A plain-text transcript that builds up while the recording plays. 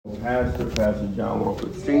pastor, Pastor John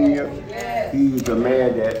Walker Sr. He's the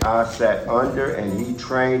man that I sat under, and he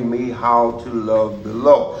trained me how to love the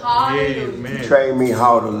Lord. Amen. He trained me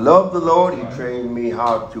how to love the Lord. He trained me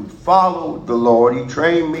how to follow the Lord. He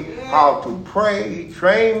trained me how to pray. He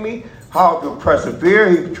trained me how to persevere.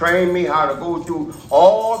 He trained me how to go through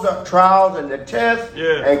all the trials and the tests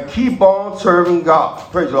and keep on serving God.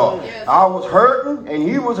 Praise the Lord. I was hurting and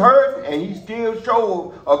he was hurting, and he still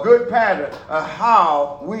showed a good pattern of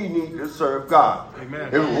how we need to serve God.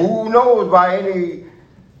 Amen. Who knows by any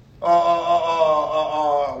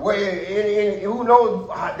way, who knows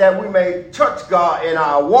that we may touch God in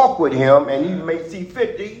our walk with him, and he may see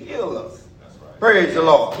fit to heal us. Praise the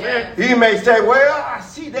Lord. He may say, well, I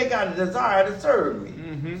see they got a desire to serve me.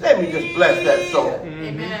 Let me just bless that soul.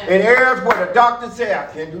 In areas where the doctor said,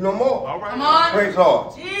 I can't do no more. All right. Come on. Praise the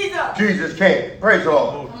Lord. Jesus can. Praise the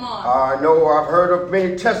Lord. Come on. I know I've heard of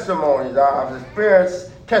many testimonies. I've experienced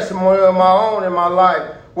testimony of my own in my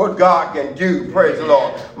life, what God can do. Praise the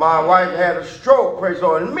Lord. My wife had a stroke. Praise the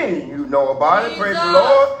Lord. And many of you know about it. Praise the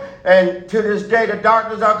Lord. And to this day, the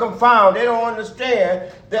doctors are confounded. They don't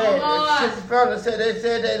understand that. Sister Felder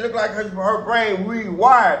said they look like her brain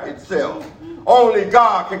rewired itself. Only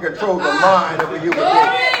God can control the mind of a human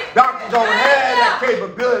being. Doctors don't have that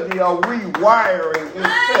capability of rewiring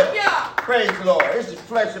itself. Praise the Lord. This is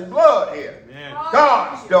flesh and blood here.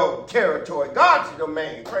 God's the territory. God's the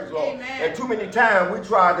domain. Praise the Lord. And too many times we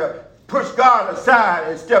try to push God aside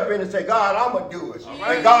and step in and say, God, I'm going to do it.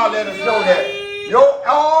 And God let us know that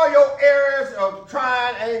all your areas of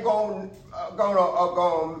trying ain't gonna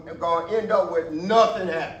end up with nothing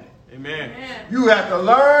happening. Amen. You have to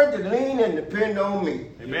learn to lean and depend on me.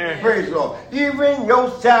 Amen. Praise the Lord. Even your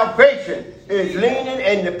salvation is leaning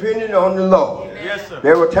and depending on the Lord. Yes, sir.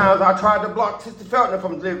 There were times I tried to block Sister Felton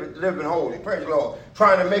from living holy. Praise the Lord.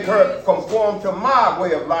 Trying to make her conform to my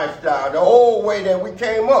way of lifestyle, the old way that we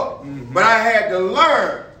came up. But I had to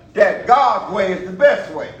learn that God's way is the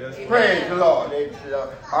best way. Praise the Lord.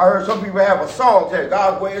 I heard some people have a song that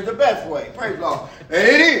God's way is the best way. Praise the Lord. And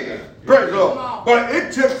it is. Praise the Lord. But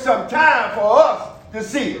it took some time for us to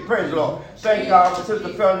see it. Praise the Lord. Thank God for Sister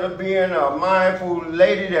Felton being a mindful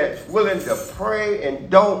lady that's willing to pray and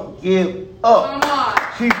don't give up.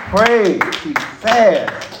 She prays. She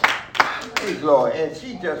fasts. Praise Lord. And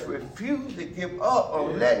she just refused to give up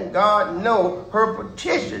on letting God know her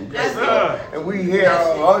petition. Yes, sir. And we hear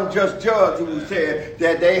an unjust judge who said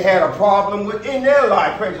that they had a problem within their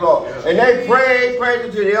life. Praise the Lord. And they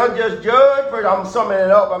prayed to the unjust judge. I'm summing it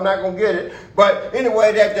up. I'm not going to get it. But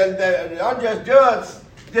anyway, that the unjust judge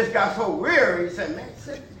just got so weary. He said, man,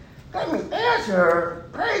 let me answer her.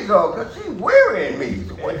 Praise God, because she's wearying me.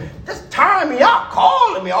 Just tiring me out,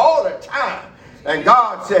 calling me all the time. And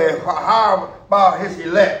God said, how about his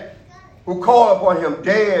elect who call upon him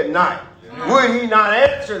day and night? Will he not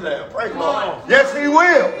answer them? Praise the Lord. Yes, he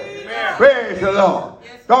will. Amen. Praise the Lord.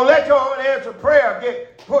 Don't let your unanswered prayer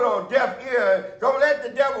get put on deaf ear. Don't let the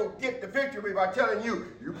devil get the victory by telling you,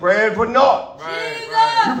 you praying for naught.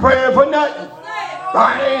 You praying for nothing.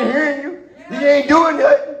 God ain't hearing you. He ain't doing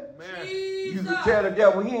nothing. You can tell the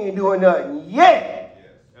devil he ain't doing nothing yet.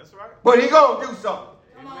 That's right. But he gonna do something.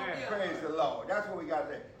 Praise the Lord. That's what we got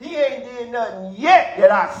to say. He ain't did nothing yet that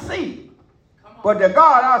I see. But the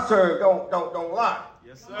God I serve don't lie.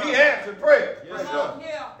 Yes, sir. He answered prayer. Yes, sir.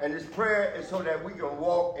 And this prayer is so that we can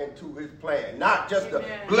walk into his plan. Not just to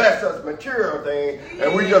bless us material things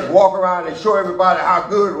and we just walk around and show everybody how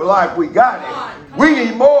good of a life we got it. We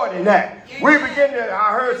need more than that. We begin to,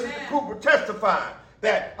 I heard Sister Cooper testifying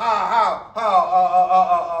that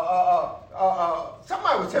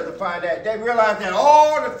somebody was testifying that they realized that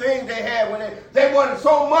all the things they had when they wanted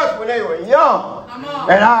so much when they were young.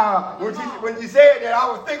 And when you said that, I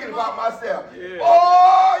was thinking about myself.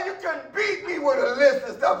 Oh, you couldn't beat me with a list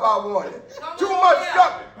of stuff I wanted. Too much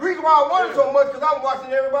stuff. The reason why I wanted so much because I'm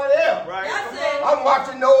watching everybody else. I'm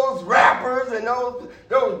watching those rappers and those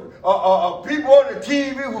people on the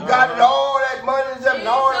TV who got it all that money and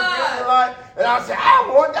all that life. And I said, I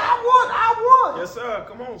want. Yes, sir.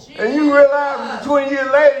 Come on. And you realize 20 years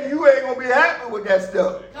later, you ain't going to be happy with that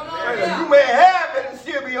stuff. You may have it and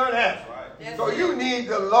still be unhappy. So you need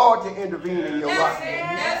the Lord to intervene in your life.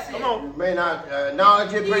 Come on. You may not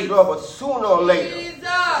acknowledge it, praise the Lord, but sooner or later,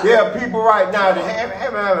 there are people right now that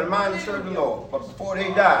haven't mind to serve the Lord. But before they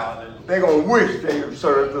die, they're going to wish they would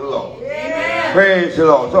serve the Lord. Praise the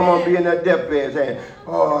Lord. Someone be in that deathbed saying,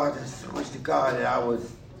 oh, I just wish to God that I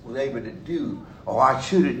was able to do. Oh, I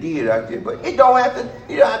should have did. I did, but you don't have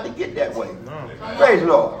to get that way. Praise the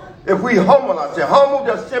Lord. If we humble ourselves, humble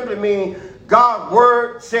just simply mean God's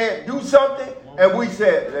word said do something, And we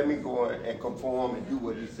said, let me go and conform and do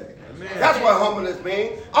what he said. Amen. That's what humbleness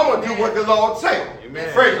means. I'm going to do what the Lord said.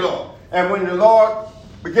 Amen. Praise the Lord. And when the Lord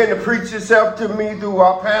began to preach himself to me through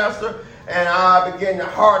our pastor, and I began to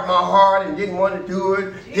harden my heart and didn't want to do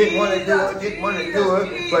it, didn't want to do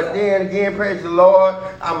it. But then again, praise the Lord,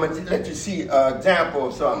 I'm going to let you see an example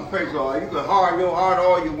of something. Praise the Lord. You can harden your heart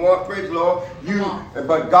all you want. Praise the Lord.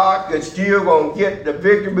 But God is still going to get the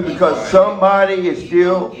victory because somebody is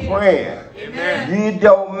still praying. Amen. It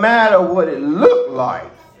don't matter what it look like.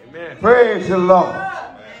 Amen. Praise the Lord.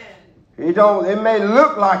 It may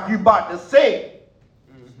look like you about to sink.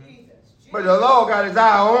 But the Lord got his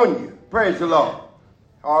eye on you. Praise the Lord.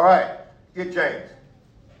 All right. Get James.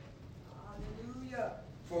 Hallelujah.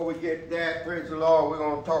 Before we get that, praise the Lord, we're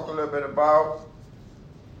going to talk a little bit about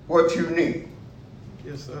what you need.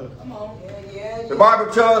 Yes, sir. Come on. Yeah. The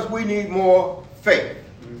Bible tells us we need more faith.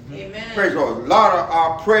 Amen. Praise the Lord. A lot of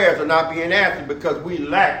our prayers are not being answered because we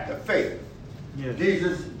lack the faith. Yes.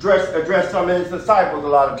 Jesus addressed some of his disciples a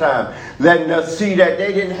lot of times, letting us see that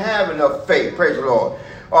they didn't have enough faith. Praise the Lord.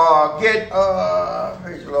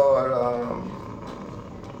 Praise the Lord,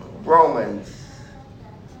 Romans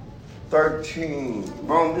 13,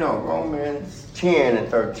 Romans 10 and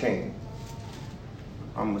 13.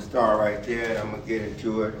 I'm going to start right there and I'm going to get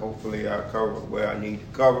into it. Hopefully I'll cover where I need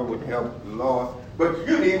to cover with the help of the Lord. But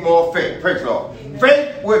you need more faith. Praise the Lord. Amen.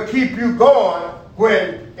 Faith will keep you going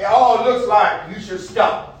when it all looks like you should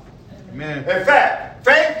stop. Amen. In fact,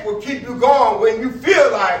 faith will keep you going when you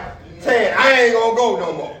feel like saying, I ain't going to go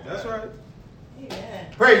no more. That's right. Amen.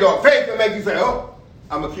 Praise God. Faith will make you say, oh,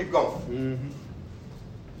 I'm going to keep going.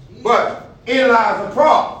 Mm-hmm. But in lies a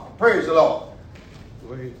problem. Praise the Lord.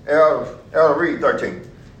 Go ahead. Elder read 13.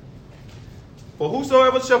 For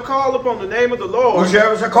whosoever shall call upon the name of the Lord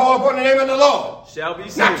Whosoever shall call upon the name of the Lord. shall be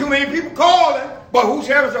saved. Not too many people calling, but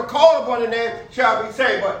whosoever shall call upon the name shall be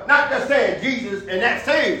saved. But not just saying Jesus and that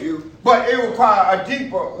saves you, but it requires a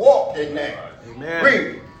deeper walk than that. Amen.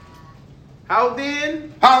 Read. How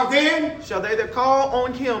then shall they that call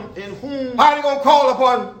on him in whom How are they going to call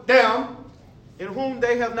upon them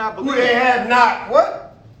they have not who believed? they have not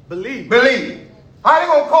what? Believe. How are they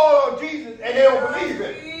going to call on Jesus and they don't believe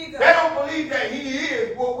it? They don't believe that he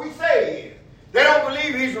is what we say he is. They don't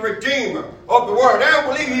believe he's the redeemer of the world. They don't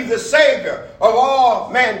believe he's the savior of all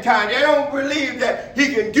mankind. They don't believe that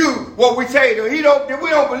he can do what we say. We don't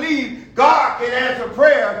believe God can answer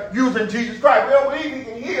prayer using Jesus Christ. We don't believe he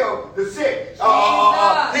can heal the sick. He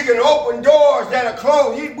can open doors that are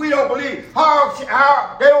closed. We don't believe.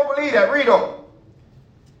 How they don't believe that. Read on.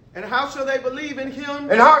 And how shall they believe in him?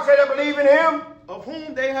 And how shall they believe in him? Of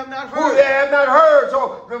whom they have not Who heard. they have not heard.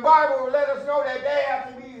 So the Bible will let us know that they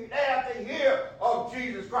have to hear of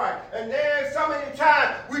Jesus Christ. And then so many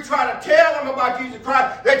times we try to tell them about Jesus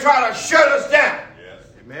Christ, they try to shut us down. Yes.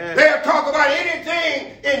 Amen. They'll talk about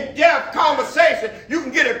anything in depth conversation. You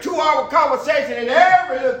can get a 2-hour conversation in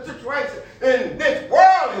every little situation in this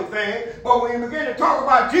worldly thing. But when you begin to talk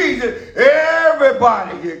about Jesus,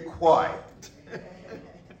 everybody get quiet.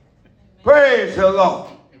 Praise the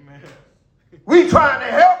Lord. Amen. We trying to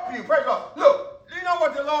help you. Praise the Lord. Look, you know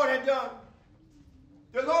what the Lord had done?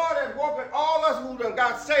 The Lord has woken all us who done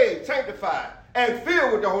got saved, sanctified, and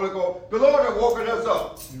filled with the Holy Ghost. The Lord has woken us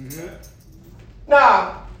up. Mm-hmm.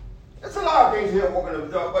 Now, there's a lot of things here woken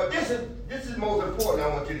us up, but this is most important I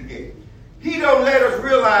want you to get. He don't let us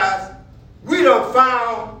realize we done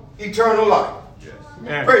found eternal life. Yes.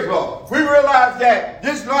 Amen. Praise the Lord. We realize that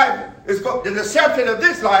this life is the deception of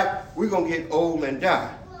this life, we're going to get old and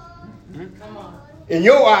die. Mm-hmm. Come on. In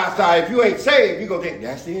your eyesight, if you ain't saved, you're going to think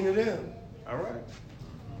that's the end of them. All right.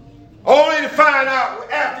 Only to find out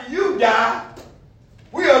after you die,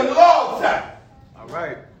 we on the Lord's side. All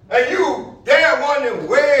right. And you there wondering,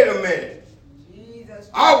 wait a minute. Jesus.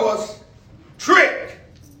 I was tricked.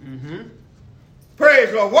 Mm-hmm. Praise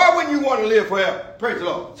the Lord. Why wouldn't you want to live forever? Praise the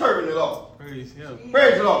Lord. Serving the Lord. Praise him.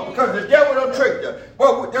 Praise the Lord. Because the devil done tricked us.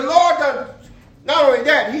 But the Lord done, not only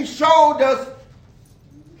that, he showed us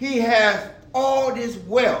he has all this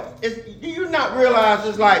wealth. Do you not realize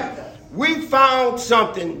it's like we found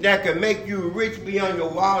something that can make you rich beyond your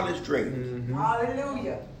wildest dreams? Mm-hmm.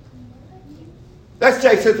 Hallelujah. Let's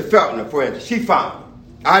take Sister Felton, for instance. She found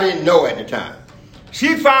it. I didn't know at the time.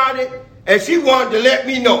 She found it, and she wanted to let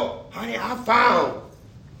me know. Honey, I found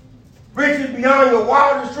riches beyond your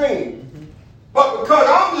wildest dreams. Mm-hmm. But because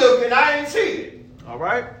I'm looking, I ain't see it. All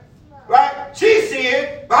right. Right? She see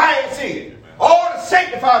it, but I ain't see it. All the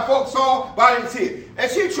sanctified folks saw, but I didn't see it.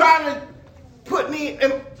 And she trying to put me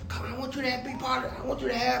in, I want you to be part of it. I want you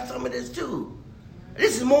to have some of this too.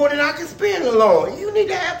 This is more than I can spend alone. You need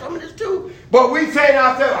to have some of this too. But we say to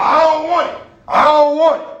ourselves, I don't want it. I don't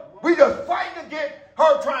want it. We just fighting against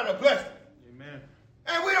her trying to bless us. Amen.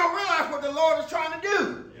 And we don't realize what the Lord is trying to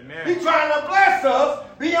do. Amen. He's trying to bless us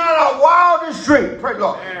beyond our wildest dreams. Praise the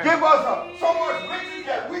Lord. Amen. Give us so much riches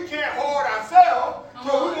that we can't hoard ourselves.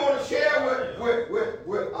 So we want to share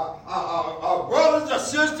with our brothers, our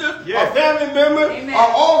sisters, Yes. our family members, Amen. our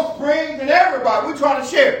offspring, and everybody. We try to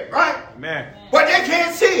share it, right? Amen. But they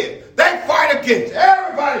can't see it. They fight against it.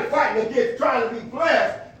 Everybody fighting against trying to be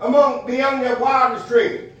blessed beyond their wildest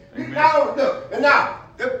dreams. Now, look, and now,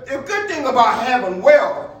 the good thing about having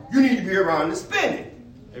wealth, you need to be around to spend it.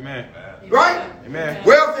 Amen. Right? Amen.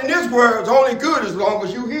 Wealth in this world is only good as long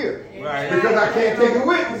as you're here. Right. Because I can't take it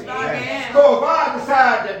with me. Amen. So if I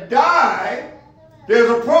decide to die, there's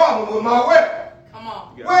a problem with my wealth. Come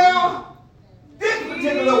on. Well, this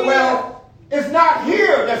particular wealth is not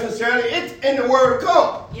here necessarily. It's in the Word of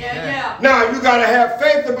God. Yeah. Now, you got to have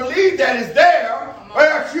faith to believe that it's there, or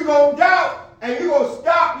else you're going to doubt. And you're going to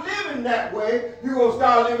stop living that way. You're going to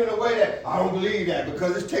start living a way that, I don't believe that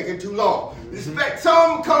because it's taking too long.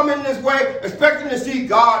 Some come in this way expecting to see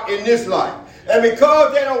God in this life. And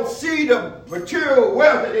because they don't see the material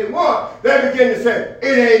wealth that they want, they begin to say,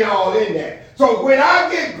 it ain't all in there. So when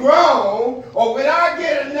I get grown, or when I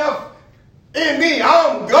get enough in me,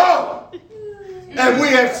 I'm gone. And we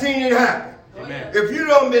have seen it happen. Amen. If you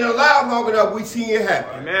don't been alive long enough, we see it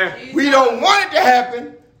happen. Amen. We don't want it to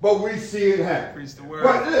happen, but we see it happen. Preach the word.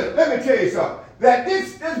 But look, let me tell you something. That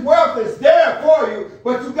this wealth is there for you,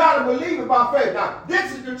 but you got to believe it by faith. Now,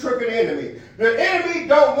 this is the trick of the enemy. The enemy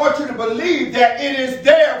don't want you to believe that it is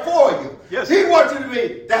there for you. Yes. He wants you to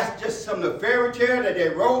believe that's just some of the fairy tale that they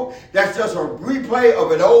wrote. That's just a replay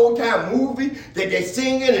of an old time movie that they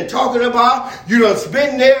singing and talking about. You done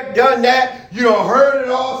been there, done that. You done heard it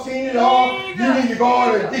all, seen it all. You need to go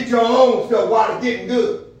on and get your own stuff while it's getting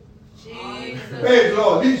good. Praise the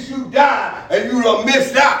Lord. At least you died and you done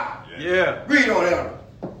missed out. Yeah. Read on Elder.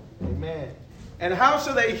 Amen. And how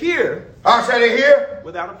shall they hear How shall they hear?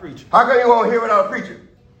 without a preacher? How come you won't hear without a preacher?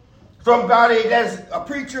 Somebody that's a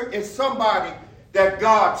preacher is somebody that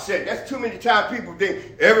God sent. That's too many times people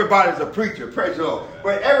think everybody's a preacher. Praise the Lord.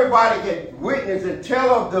 But everybody can witness and tell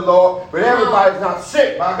of the Lord, but everybody's not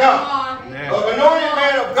sent by God. An anointed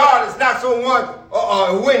man of God is not someone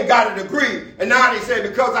who went and got a degree, and now they say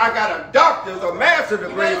because I got a doctor's or master's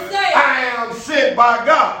degree, I am sent by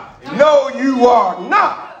God. No, you are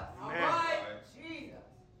not.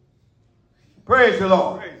 Praise the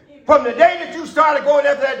Lord. From the day that you started going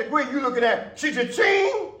after that degree, you looking at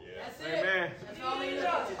cha-ching. Amen.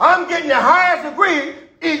 I'm getting the highest degree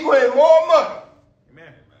equaling more money.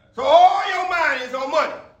 Amen. So all your mind is on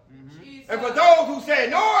money. And for those who say,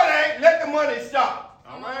 no, it ain't, let the money stop.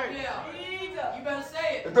 All right. You better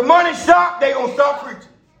say it. If the money stop, they going to stop preaching.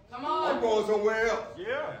 Come I'm on. going somewhere else.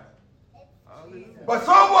 Yeah. But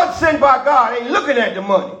someone sent by God ain't looking at the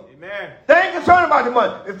money. Amen. They ain't concerned about the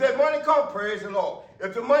money. If that money come, praise the Lord.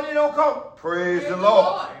 If the money don't come, praise the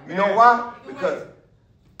Lord. You know why? Because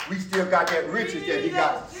we still got that riches that he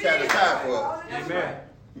got set aside for us. Amen.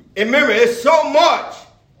 And remember, it's so much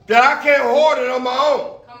that I can't hoard it on my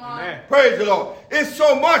own. Come on. Amen. Praise the Lord. It's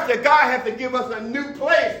so much that God has to give us a new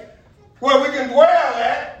place where we can dwell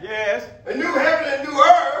at. Yes. A new heaven and new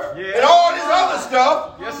earth. Yes. And all this other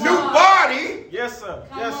stuff. Yes, New sir. body Yes, sir.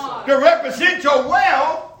 Yes, sir. to represent your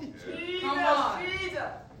wealth. Come on.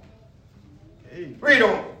 Hey, Read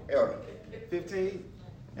on, Elder. 15.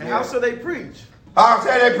 And how shall they preach How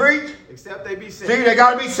say they preach? except they be See, sent? they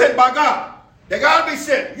got to be sent by God. They got to be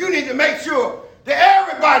sent. You need to make sure that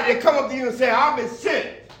everybody that come up to you and say, I've been sent,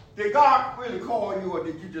 did God really call you or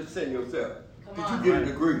did you just send yourself? Did you get a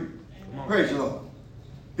degree? Praise the Lord.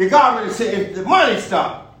 Did God really say, if the money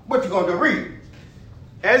stopped, what you going to do? Read.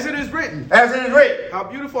 As it is written, As it is written. how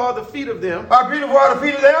beautiful are the feet of them How beautiful are the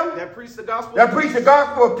feet of them that preach the gospel that preach the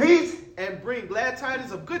gospel of peace. and bring glad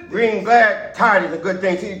tidings of good things. Bring glad tidings and good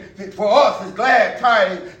things. See, for us, it's glad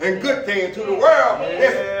tidings and good things. To the world,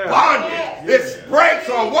 it's bondage. It's breaks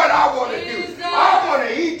on what I want to do. I want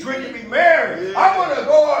to eat, drink, and be merry. I want to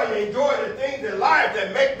go out and enjoy the things in life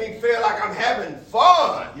that make me feel like I'm having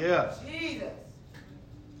fun. Yeah. Jesus.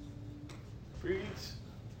 Preach.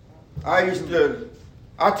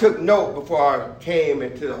 I took note before I came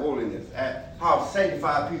into the holiness at how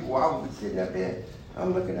sanctified people were. I was sitting up there,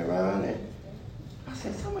 I'm looking around, and I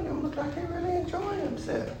said, some of them look like they're really enjoying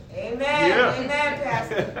themselves. Amen. Yeah. Amen,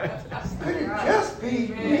 Pastor. Could it just be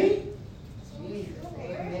me? Jesus.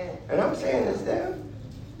 Amen. And I'm saying this there,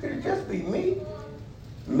 could it just be me?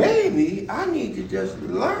 Maybe I need to just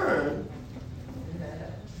learn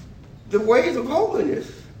the ways of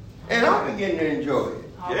holiness. And I'm beginning to enjoy it.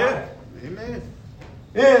 Yeah. Amen.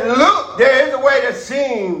 There is a way that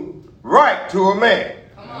seems right to a man.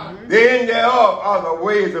 The end thereof are the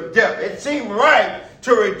ways of death. It seemed right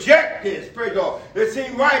to reject this. Praise God. It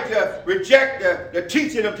seemed right to reject the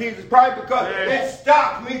teaching of Jesus Christ because it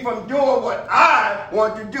stopped me from doing what I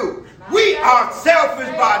want to do. We are selfish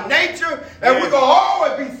by nature, and we're going to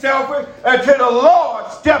always be selfish until the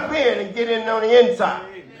Lord step in and get in on the inside.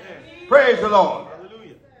 Amen. Praise the Lord.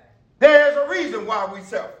 Hallelujah. There's a reason why we're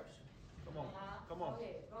selfish. Come on. Come on.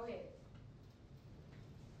 Go ahead.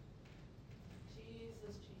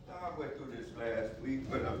 Jesus. I went through this last week,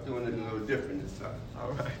 but I'm doing it a little different this time.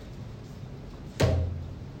 All right.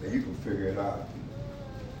 And you can figure it out.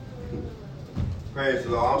 Praise the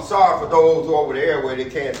Lord. I'm sorry for those who are over there where they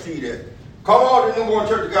can't see this. Come on to New Morning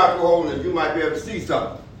Church of Gospel Holiness. You might be able to see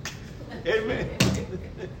something. Amen.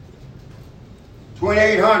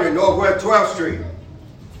 2800 Northwest 12th Street,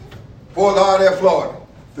 Fort Lauderdale, Florida.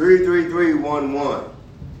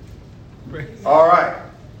 33311. All right.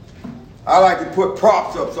 I like to put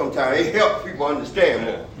props up sometimes. It helps people understand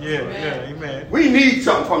more. Yeah, amen. We need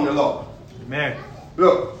something from the Lord. Amen.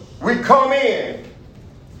 Look, we come in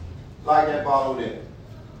like that bottle there.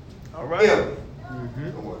 All right. Empty.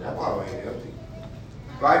 Don't worry, that bottle ain't empty.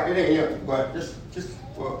 Right? It ain't empty, but just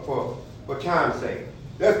for time's sake,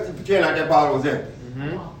 let's pretend like that bottle was empty.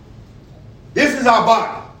 This is our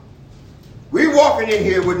body. We walking in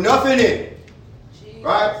here with nothing in it.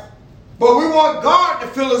 Right? But we want God to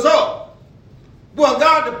fill us up. We want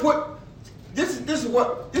God to put this is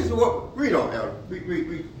what read on, Elder.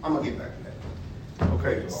 Read. I'm gonna get back to that.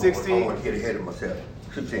 Okay. I 16. want to get ahead of myself.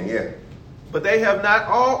 16, yeah. But they have not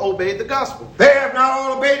all obeyed the gospel. They have not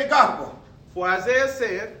all obeyed the gospel. For Isaiah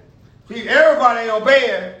said, See, everybody ain't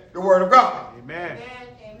obeying the word of God. Amen.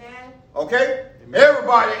 Amen. Okay? Amen.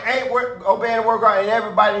 Everybody ain't obeying the word of God, and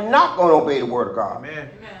everybody not going to obey the word of God. Amen.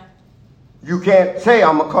 You can't say,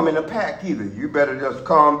 I'm going to come in a pack either. You better just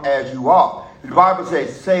come as you are. The Bible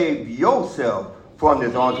says, save yourself from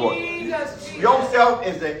this onslaught. Yourself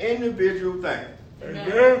is an individual thing.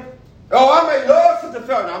 Amen. Oh, I may love Sister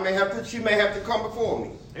Felton. She may have to come before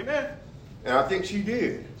me. Amen. And I think she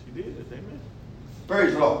did. She did. Amen.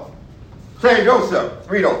 Praise the Lord. Save yourself.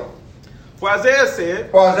 Read on. For Isaiah said,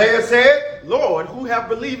 Lord, who have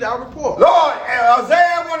believed our report? Lord,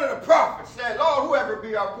 Isaiah, one of the prophets, said, Lord, whoever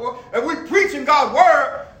be our report. And we preaching God's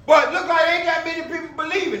word, but look like ain't that many people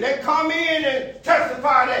believing. They come in and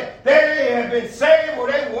testify that they have been saved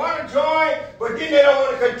or they want to join, but then they don't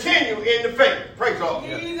want to continue in the faith. Praise the Lord.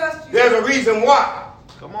 There's a reason why.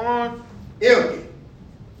 Come on. Empty.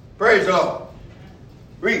 Praise the Lord.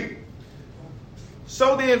 Read.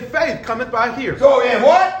 So then faith cometh by hearing. So then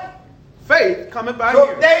what? Faith cometh by So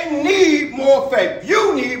hearing. they need more faith.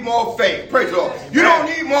 You need more faith. Praise the Lord. You don't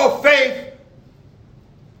need more faith.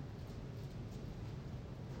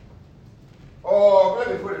 Or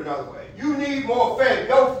let me put it another way. You need more faith.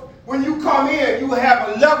 When you come in, you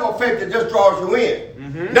have a level of faith that just draws you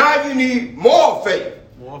in. Now you need more faith.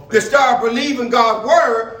 To start believing God's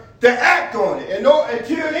word, to act on it. And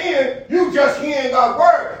until then, you just hearing God's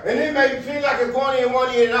word. And it may seem like it's going in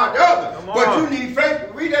one ear and out the other. But you need faith.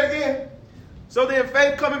 Read that again. So then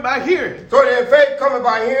faith coming by hearing. So then faith coming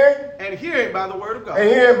by hearing. And hearing by the word of God. And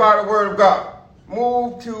hearing by the word of God.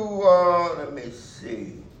 Move to, let me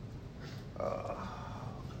see.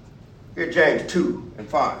 Here, James 2 and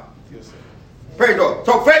 5. Yes, sir. Praise the Lord.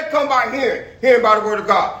 So faith come by hearing. Hearing by the word of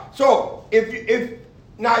God. So if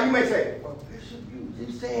now you may say, well, Bishop,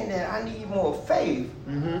 you're saying that I need more faith.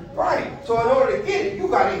 Right. So in order to get it, you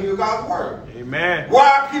got to hear God's word. Amen.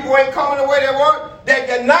 Why people ain't coming the way they want? They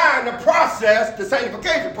denying the process, the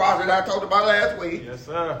sanctification process that I talked about last week. Yes,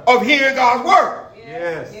 sir. Of hearing God's word.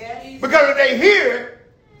 Yes. Because if they hear it,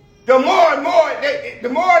 the more and more, the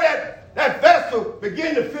more that vessel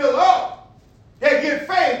begin to fill up, they get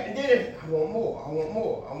faith, and then I want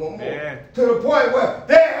more. Yeah. To the point where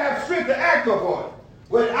they have strength to act upon it.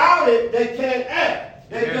 Without it, they can't act.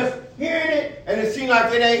 They just hearing it, and it seems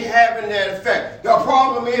like it ain't having that effect. The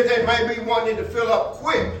problem is they may be wanting to fill up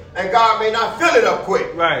quick, and God may not fill it up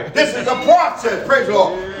quick. Right. This is a process, praise the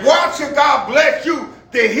Lord. Why should God bless you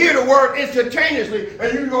to hear the word instantaneously,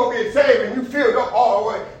 and you go get saved, and you feel it all the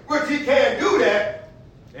way? Which he can't do that.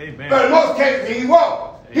 Amen. But in most cases, he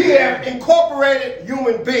won't. He has incorporated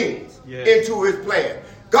human beings into his plan.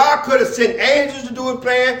 God could have sent angels to do his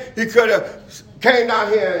plan. He could have came down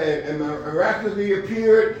here and miraculously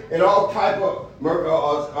appeared in all type of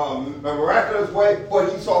miraculous way, but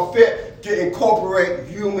he saw fit to incorporate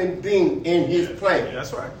human being in his plan.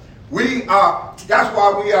 That's right. That's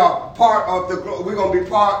why we are part of we're going to be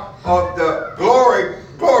part of the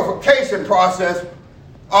glorification process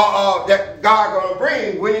that God gonna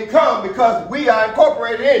bring when He comes, because we are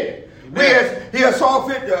incorporated in it. He has saw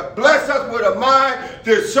fit to bless us with a mind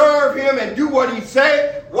to serve Him and do what He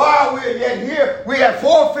said. While we're yet here, we have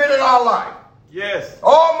forfeited our life. Yes.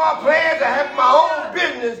 All my plans to have my own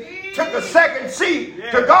business took a second seat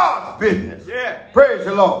to God's business. Yeah. Praise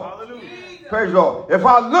the Lord. Hallelujah. Praise the Lord. If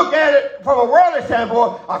I look at it from a worldly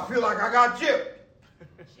standpoint, I feel like I got gypped.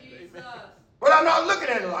 Jesus. But I'm not looking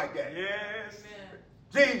at it like that. Yes.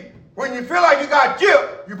 See, when you feel like you got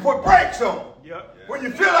gypped, you put brakes on. Yep. When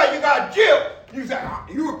you feel like you got gypped, you say,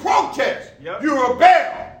 you protest. Yep. You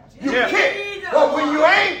rebel. You Yeah. kick. But when you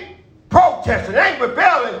ain't protesting, ain't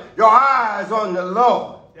rebelling, your eyes on the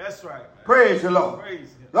Lord. That's right. Praise the Lord. Praise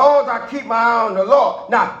Him. As long as I keep my eye on the Lord.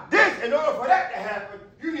 Now, this, in order for that to happen,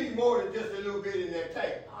 you need more than just a little bit in that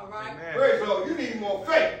tank. All right. Amen. Praise the Lord. You need more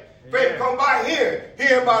faith. Faith Amen. come by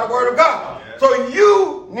hearing by the word of God. So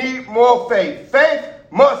you need more faith. Faith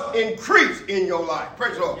must increase in your life.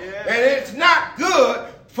 Praise the Lord. Yeah. And it's not good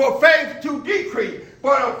for faith to decrease.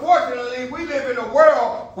 But unfortunately, we live in a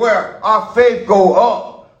world where our faith go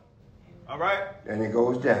up All right. and it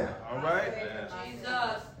goes down. All right.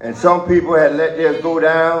 Jesus. And some people have let theirs go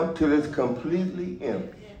down till it's completely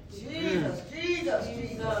empty. Jesus, Jesus,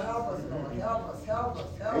 Jesus, help us, Lord, help us, help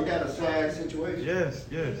us, help Ain't us. that a sad situation? Yes.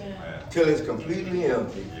 Yes. Till it's completely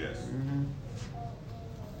empty. Yes.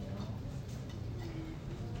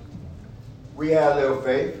 We had a little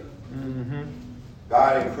faith. Mm-hmm.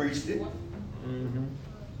 God increased it. Mm-hmm.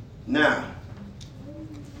 Now,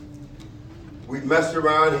 we messed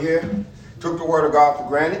around here, took the word of God for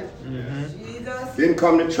granted, Jesus, didn't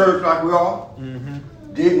come to church like we are,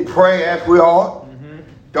 Mm-hmm. didn't pray as we are, Mm-hmm.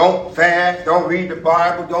 don't fast, don't read the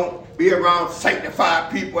Bible, don't be around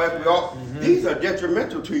sanctified people as we are. These are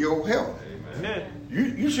detrimental to your health. Amen.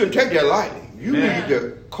 You shouldn't take that lightly. You Amen. need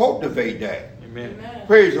to cultivate that. Amen.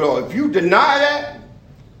 Praise the Lord. If you deny that,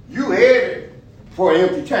 you headed for an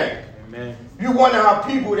empty tank. Amen. You wonder how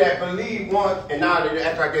people that believe once and now they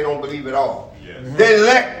act like they don't believe at all. Yes. They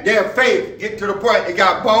let their faith get to the point it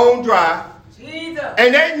got bone dry, Jesus,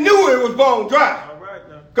 and they knew it was bone dry. All right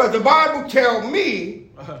now. Because the Bible tells me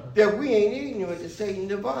that we ain't ignorant to Satan's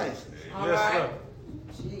devices. All Yes, right.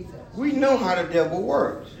 sir. Jesus, We know how the devil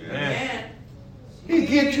works. Amen. He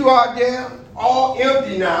gets you out there all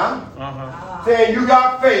empty now, Uh-huh. saying you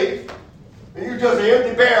got faith, and you just an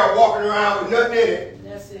empty barrel walking around with nothing in it.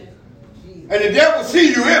 That's it. Jesus, And the devil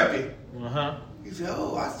see you empty. Uh-huh. He said,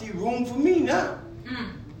 oh, I see room for me now.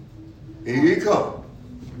 Mm. Here he come.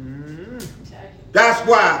 Mm-hmm. That's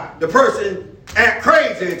why the person act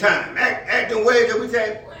crazy at times, acting ways that we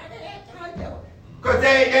say, because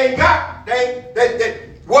they ain't got,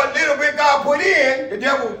 what little bit God put in, the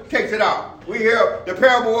devil takes it out. We hear the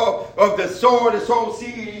parable of the sower that sowed seed,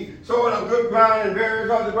 he sowed on good ground and various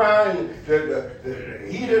other ground, and the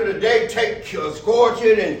heat of the day scorch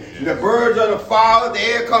it, and the birds of the fowler, the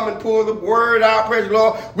air come and pull the word out, praise the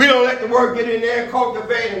Lord. We don't let the word get in there and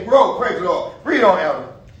cultivate and grow, praise the Lord. Read on, Elder.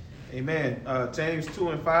 Amen. James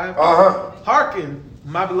 2:5. Uh-huh. Hearken,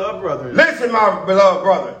 my beloved brethren. Listen, my beloved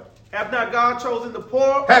brother. Have not God chosen the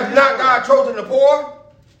poor Have not God chosen the poor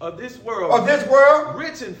of this world, of this world,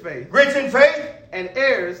 rich in faith, rich in faith, and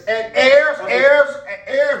heirs? and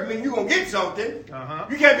heirs mean you're going to get something. Uh-huh.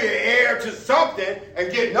 You can't be an heir to something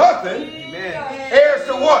and get nothing. Amen. Heirs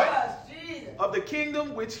to what? Jesus, Of the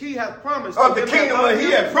kingdom which he hath promised. Of to the them that kingdom love that he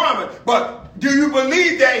him. had promised. But do you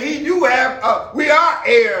believe that he do have, we are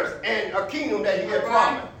heirs and a kingdom that he had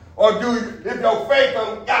promised? Or do you, if your faith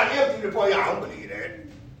got empty to the point, I don't believe that.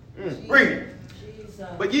 Read it. Jesus.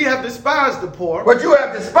 But ye have despised the poor. But you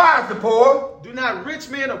have despised the poor. Do not rich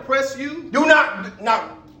men oppress you? Do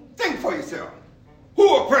not think for yourself.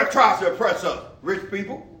 Who tries to oppress us? Rich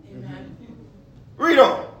people. Amen. Read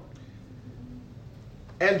on.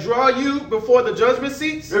 And draw you before the judgment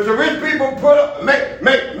seats? If the rich people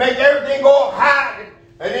make everything go high,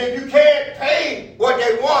 and if you can't pay what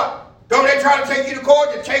they want, don't they try to take you to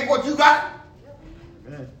court to take what you got?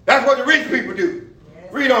 Amen. That's what the rich people do.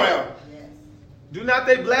 Yes. Read on out. yes, Do not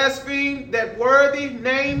they blaspheme that worthy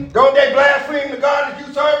name Don't they blaspheme the God that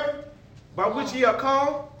you serve, by which ye are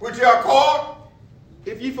called? which you are called?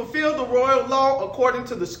 If ye fulfill the royal law according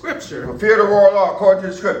to the scripture, Fulfill the royal law according to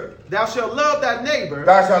the scripture. thou shalt love thy neighbor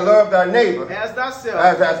Thou shalt love thy neighbor as thyself,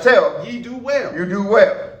 as thyself. ye do well. You do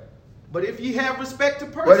well. But if ye have respect to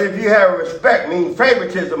But persons, if you have respect, meaning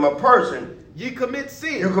favoritism of person, ye commit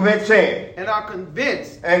sin, you commit sin and are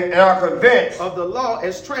convinced and are convinced of the law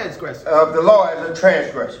as transgressors. of the law as a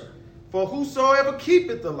transgressor. For whosoever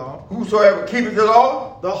keepeth the law, whosoever keepeth the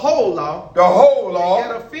law, the whole law,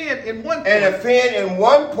 and and offend in one point, offend in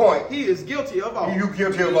one point, he is guilty of all. you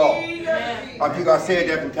guilty of all. Amen. I think I said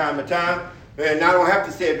that from time to time, and I don't have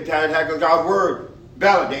to say it from time to time because God's word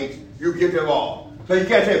validates you guilty of all. So you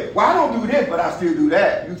can't say, well, I don't do this, but I still do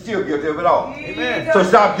that. You still guilty of it all. Amen. So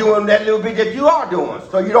stop doing that little bit that you are doing,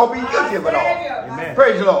 so you don't be guilty of it all. Amen.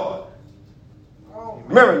 Praise the Lord.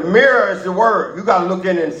 Remember, the mirror is the word. You got to look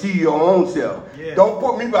in and see your own self. Yeah. Don't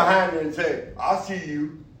put me behind it and say, I see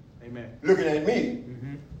you Amen. looking at me.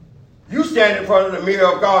 You stand in front of the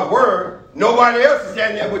mirror of God's word. Nobody else is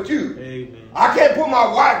standing there but you. Amen. I can't put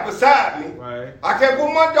my wife beside me. Right. I can't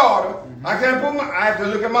put my daughter. I have to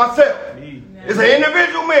look at myself. Me. It's an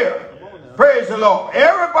individual mirror. Come on now. Praise the Lord.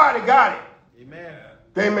 Everybody got it. Amen.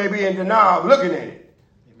 They may be in denial of looking at it.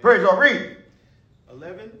 Praise the Lord. Read.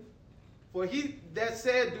 11. For he that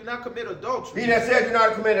said, do not commit adultery, He that said do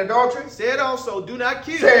not commit adultery. said also, do not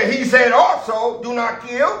kill. He said also, do not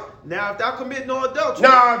kill. Now if thou commit no adultery,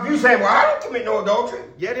 Now, if you say, well, I don't commit no adultery.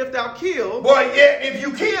 yet if thou kill, Boy, yet if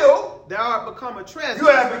you kill, thou art become a transgressor. you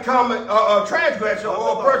have become a transgressor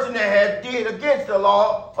or a person that has did against the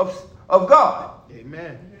law of God.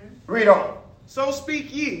 Amen. Read on. So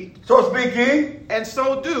speak ye, So speak ye, and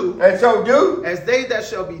so do, and so do. as they that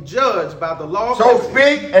shall be judged by the law of So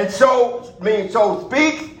liberty. speak, and so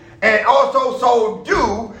speak, and also so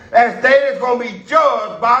do, as they that's going to be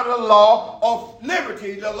judged by the law of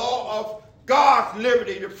liberty, the law of God's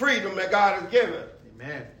liberty, the freedom that God has given.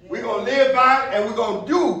 Amen. We're going to live by it, and we're going to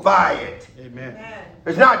do by it. Amen.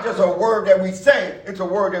 It's not just a word that we say, it's a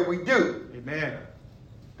word that we do. Amen.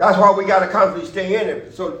 That's why we got to constantly stay in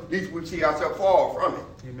it, so at least we see ourselves fall from it.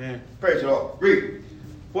 Amen. Praise the Lord. Read.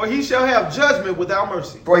 For he shall have judgment without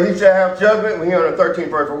mercy, For he shall have judgment, we're here on the 13th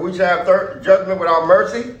verse, for we shall have judgment without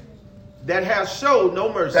mercy, that hath showed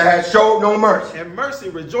no mercy, that has showed no mercy. and mercy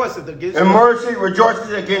rejoiceth against And judgment. mercy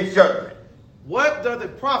rejoices against judgment. What doth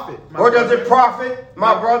it profit, my What does brethren, it profit,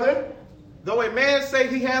 my brother? though a man say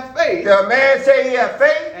he hath faith, The man say he has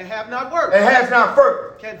faith and have not works? and has not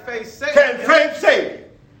faith. Can faith save Can him? faith save you?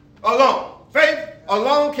 Alone. Faith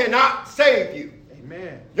alone cannot save you.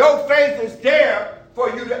 Amen. Your faith is there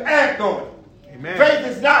for you to act on it. Amen. Faith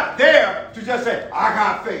is not there to just say, I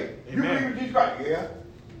got faith. You Amen. believe in Jesus Christ? Yeah.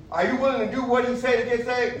 Are you willing to do what he said to get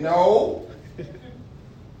saved? No.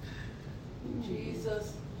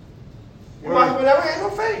 Jesus. You might have never had no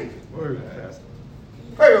faith. Word, Pastor.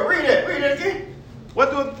 Hey, read it. Read it again.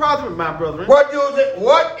 What doeth it profit, my brethren? What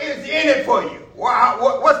is in it for you?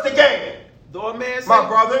 What's the gain? Though a man say My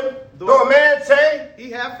brother, though a man say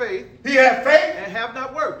he have faith, he has faith and have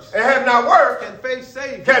not works, and have not worked, can faith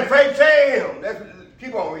save him? can faith save him?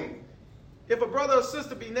 Keep on reading. If a brother or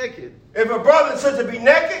sister be naked If a brother and sister be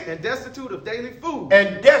naked and destitute of daily food,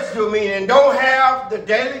 and destitute, meaning don't have the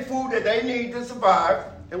daily food that they need to survive,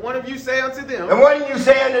 and one of you say unto them, and what are you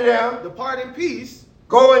saying to them? depart in peace,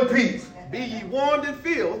 Go in peace. be ye warmed and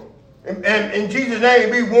filled, And in Jesus'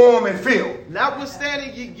 name, be warm and filled.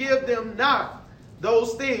 notwithstanding ye give them not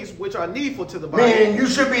those things which are needful to the body. Meaning you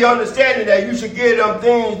should be understanding that you should give them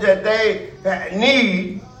things that they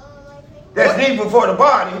need, that's needful for the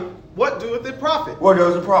body. What doeth it profit? What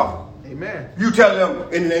does it profit? Amen. You tell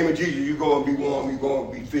them, in the name of Jesus, you go and be warm, you go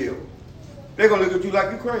and be filled. They're going to look at you like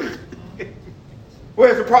you're crazy.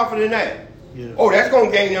 Where's the profit in that? Yeah. Oh, that's going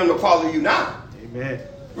to gain them to follow you now. Amen.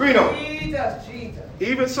 Read on. Jesus, Jesus.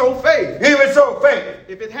 Even so faith, Even so, faith,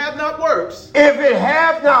 if it have not works, if it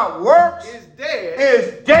have not works, is dead,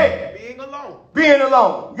 is dead, being alone. being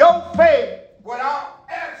alone. Your faith without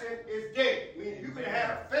action is dead. Meaning you can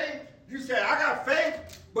have faith. You say, I got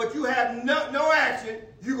faith, but you have no action,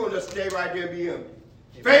 you're going to stay right there and be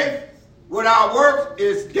empty. Faith without works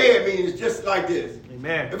is dead, meaning it's just like this.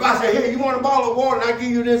 Amen. If I say, hey, you want a bottle of water and I give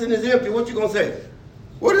you this and it's empty, what you going to say?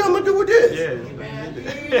 What am I going to do with this? Yeah.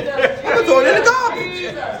 I'm going to throw it in the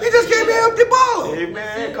garbage. He just gave me an empty bottle.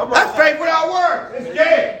 Amen. Come on. That's faith without works. It's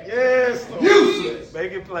dead. Yes. Lord. Useless.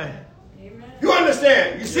 Make it plain. You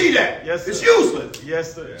understand? You see that? Yes, sir. It's useless.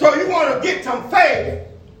 Yes, sir. So you want to get some faith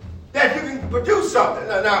that you can produce something.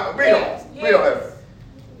 Now read on. Read on.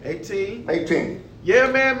 18. 18. Yeah,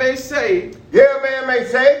 a man may say, Yeah, a man may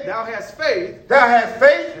say, thou hast faith, thou hast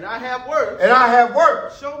faith, and I have works. and I have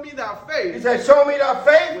works. Show me thy He faith said, show me thy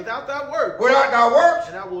faith without thy works, without thy works.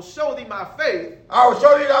 and I will show thee my faith I will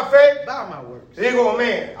show you thy faith. by my works. And he go,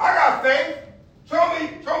 man, I got faith. Show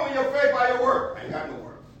me your faith by your work. I ain't got no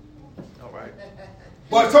work. All right.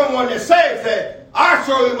 But someone that said, I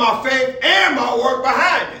show you my faith and my work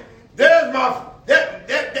behind it. There's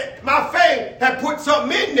my faith had put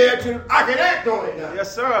something in there to I can act on it now.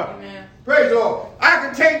 Yes, sir. Amen. Praise the Lord. I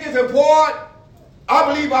can take this and pour it.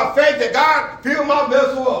 I believe by faith that God filled my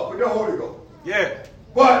vessel up with the Holy Ghost. Yeah.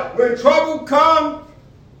 But when trouble comes,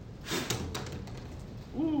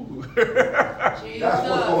 that's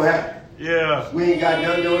what's going to happen. Yeah. We ain't got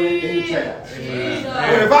nothing on it in the chat.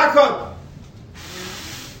 But if I come,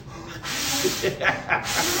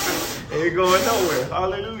 Ain't going nowhere.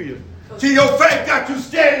 Hallelujah. see, your faith got you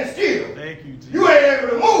standing still. Thank you, Jesus. You ain't able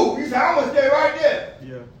to move. You say, I'm going to stay right there.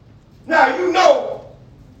 Yeah. Now, you know,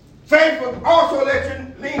 faith will also let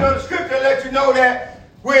you lean on the scripture and let you know that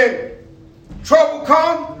when trouble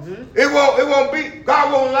comes, it won't be,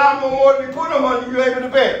 God won't allow no more to be put on under you able to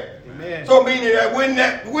bear. Amen. So meaning that when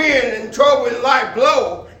that wind and trouble in life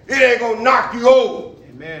blow, it ain't going to knock you over.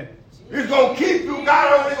 Amen. It's going to keep you.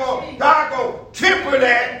 God going to temper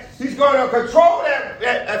that. He's going to control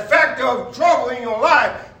that factor of trouble in your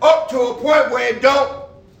life up to a point where it don't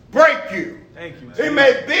break you. Thank you, Jesus. It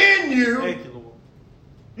may bend you. Thank you, Lord.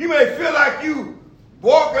 You may feel like you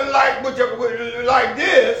walking like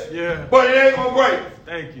this, Yeah. but it ain't going to break.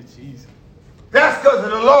 Thank you, Jesus. That's because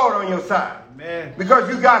of the Lord on your side. Amen.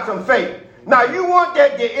 Because you got some faith. Now, you want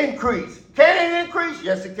that to increase. Can it increase?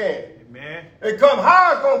 Yes, it can. Amen. It come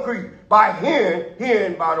how it's going to increase? By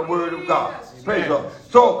hearing by the word of God. Praise God.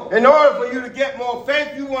 So, in order for you to get more faith,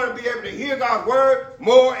 you want to be able to hear God's word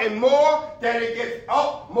more and more, that it gets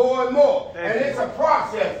up more and more. And it's a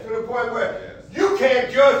process to the point where you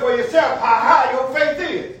can't judge for yourself how high your faith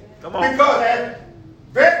is. Come on. Because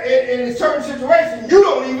in certain situations, you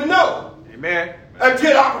don't even know. Amen.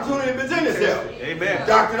 Until the opportunity presents itself. Amen.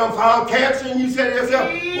 Doctor done found cancer and you say to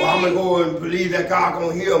yourself, well, I'm going to go and believe that God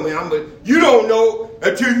going to heal me. You don't know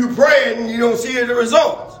until you pray and you don't see the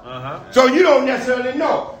results. So you don't necessarily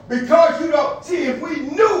know. Because you don't. See, if we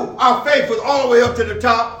knew our faith was all the way up to the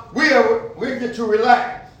top, we get to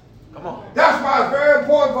relax. Come on. That's why it's very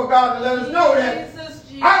important for God to let us know that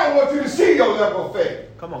I don't want you to see your level of faith.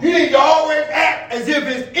 Come on. You need to always act as if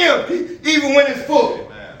it's empty, even when it's full.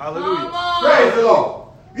 Hallelujah. Praise the Lord.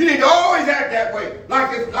 You need to always act that way, like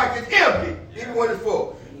it's empty, even when it's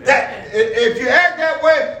full. That if you act that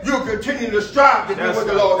way, you'll continue to strive to do what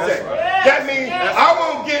the Lord says. Right. That means I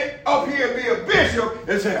won't get up here and be a bishop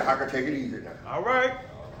and say, I can take it easy now. All right.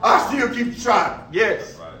 I still keep striving.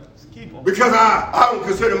 Yes. Just keep on. Because I don't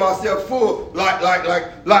consider myself full like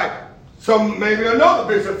some maybe another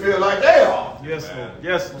bishop feel like they are. Yes, Lord.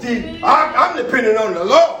 Yes, Lord. See, I'm depending on the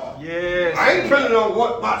Lord. Yes. I ain't depending on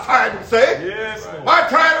what my title say. Yes, Lord. My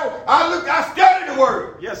title, I study the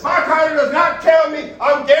word. Yes, my title does not tell me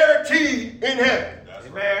I'm guaranteed in heaven.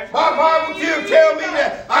 Amen. My Bible still tells me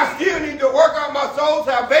that I still need to work out my soul's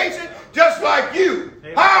salvation just like you.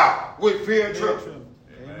 Amen. How? With fear and trembling.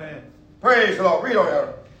 Amen. Praise the Lord. Read on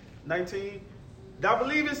that. 19. Thou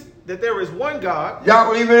believest that there is one God.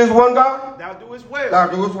 Y'all believe in this one God? Thou doest well. Thou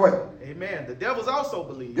doest well. Amen. The devils also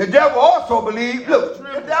believe. The devil also believed. Look,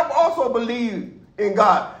 the devil also believed in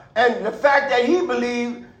God. And the fact that he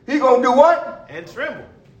believed, he going to do what? And tremble.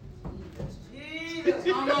 Jesus.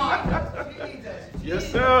 Come on. Jesus.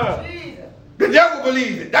 Yes, sir. Jesus. The devil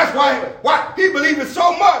believes it. That's why he believes it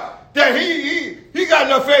so much that he got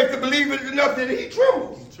enough faith to believe it enough that he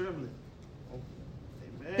trembles. He's trembling.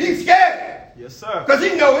 Amen. He's scared. Yes, sir. Because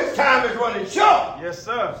he knows his time is running short. Yes,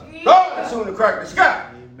 sir. God is soon to crack the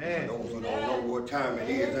sky. Amen. Those who don't know what time it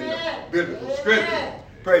is in the biblical scripture.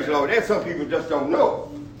 Praise the Lord. There's some people just don't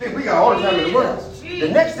know. Think we got all the time in the world. The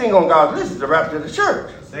next thing on God's list is the rapture of the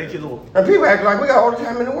church. Thank you, Lord. And people act like we got all the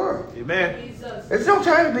time in the world. Amen. It's no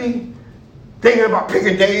time to be thinking about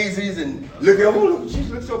picking daisies and looking, oh, look, she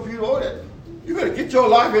looks so beautiful. You better get your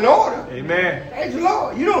life in order. Amen. Praise the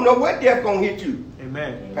Lord. You don't know what death going to hit you.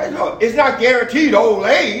 Amen. Praise the Lord. It's not guaranteed old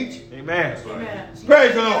age. Amen.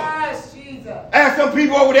 Praise the Lord. Yes, Jesus. Ask some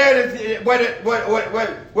people over there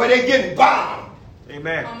where they're getting bombed.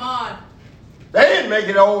 Amen. Come on. They didn't make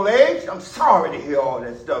it old age. I'm sorry to hear all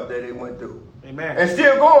that stuff that they went through. Amen. And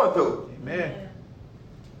still going through. Amen.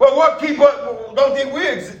 But what people don't think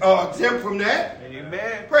we're exempt from that.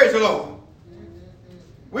 Amen. Praise the Lord.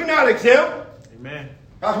 We're not exempt. Amen.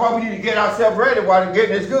 That's why we need to get ourselves ready while the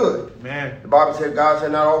getting is good. Amen. The Bible says God shall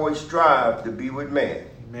not always strive to be with man.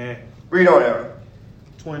 Amen. Read on, Aaron.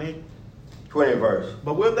 20. 20th verse.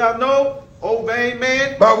 But wilt thou know, O vain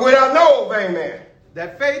man, But without no vain man,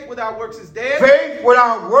 that faith without works is dead? faith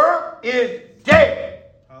without work is dead.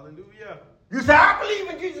 Hallelujah. You say, I believe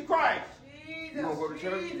in Jesus Christ. Jesus. You gonna go to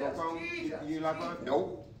church? You gonna come? You like us?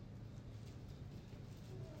 Nope.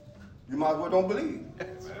 You might as well don't believe.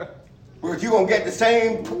 Because you're going to get the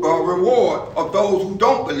same reward of those who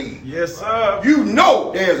don't believe. Yes, sir. You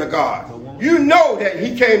know there's a God. You know that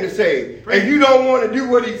he came to save. Preach. And you don't want to do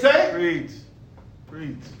what he said. Preach.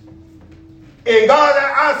 Preach. In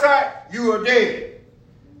God's eyesight, you are dead.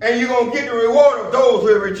 And you're going to get the reward of those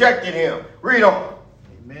who have rejected him. Read on.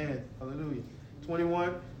 Amen. Hallelujah.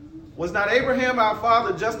 21. Was not Abraham our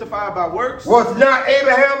father justified by works? Was not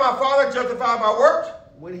Abraham our father justified by works?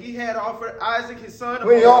 When he had offered Isaac his son?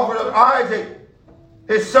 When he offered up Isaac,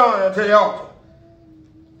 his son, unto the altar.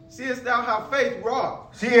 Seest thou how faith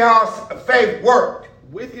wrought? See how faith worked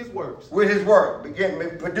With his works. with his work.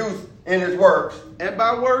 Began produced in his works. And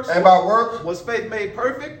by works? And by works, Was faith made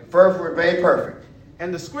perfect? faith was made perfect.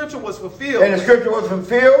 And the scripture was fulfilled. And the scripture was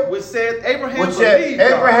fulfilled, Which said Abraham which said believed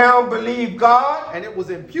God, Abraham believed God, and it was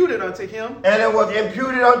imputed unto him and it was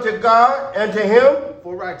imputed unto God and to him.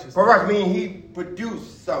 for righteousness. For right, meaning he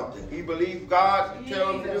produced something. He believed God to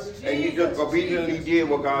tell him to do, and he just obediently did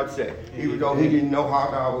what God said. Even though he didn't know how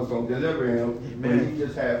God was going to deliver him, but he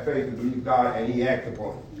just had faith to believe God, and he acted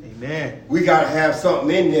upon it. Amen. We got to have something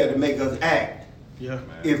in there to make us act. Yeah.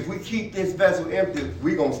 If we keep this vessel empty,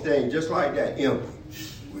 we're going to stay just like that, empty.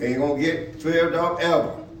 We ain't going to get filled up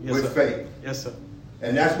ever with faith. Yes, sir.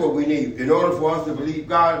 And that's what we need. In order for us to believe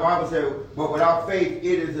God, the Bible says, but without faith, it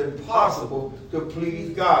is impossible to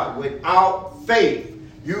please God. Without faith,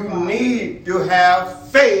 you need to have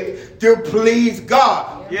faith to please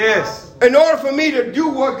God. Yes. In order for me to do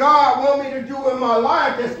what God wants me to do in my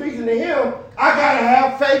life that's pleasing to him, I got to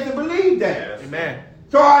have faith to believe that. Amen.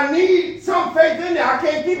 So I need some faith in there. I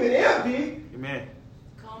can't keep it empty Amen.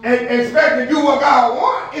 and expect to do what God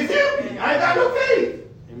wants. It's empty. I ain't got no faith.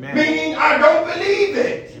 Amen. Meaning I don't believe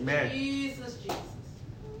it. Amen. Jesus, Jesus.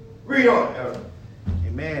 Read on, Elder.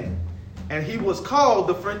 Amen. And he was called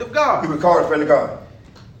the friend of He God. was called a friend of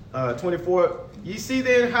God. 24. Ye see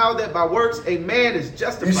then how that by works a man is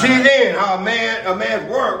justified. You see then how a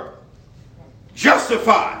man's work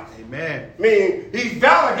justified. Amen. Meaning he's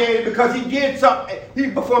validated because he did something. He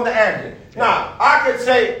performed the action. Now, I could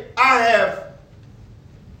say I have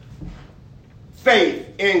faith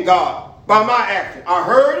in God by my action. I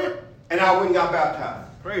heard it and I went and got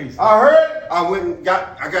baptized. Praise. I heard it, I went and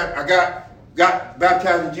got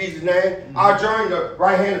baptized in Jesus' name. I joined the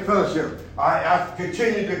right hand of fellowship. I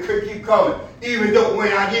continued to keep coming, even though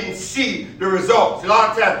when I didn't see the results. A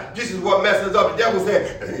lot of times, this is what messes up. The devil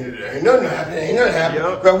said, ain't nothing happening, ain't nothing happening.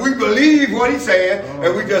 Yep. But we believe what he's saying,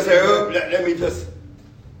 and we just say, oh,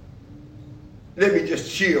 let me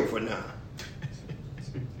just chill for now.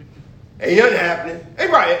 Ain't nothing happening.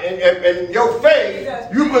 Ain't right. And your faith,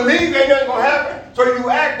 you believe ain't nothing gonna happen, so you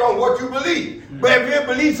act on what you believe. But if you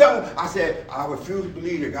believe something, I said, I refuse to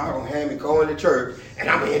believe that God gonna have me going to church and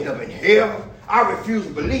I'm gonna end up in hell. I refuse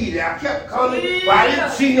to believe that. I kept coming, but I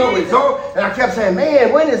didn't see no result. And I kept saying,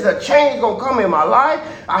 man, when is a change gonna come in my life?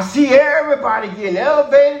 I see everybody getting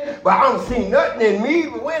elevated, but I don't see nothing in me.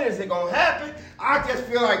 But when is it gonna happen? I just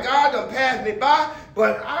feel like God done passed me by,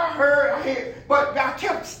 but I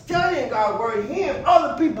kept studying God's word, hearing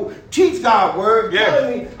other people teach God's word,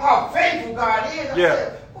 telling me how faithful God is. I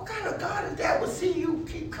said, what kind of God is that will see you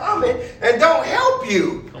keep coming and don't help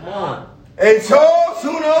you? Come on. And so,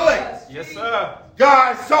 sooner or later, Yes, sir.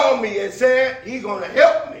 God saw me and said he's going to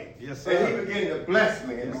help me. Yes, sir. And he began to bless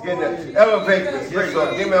me and began to elevate me. Praise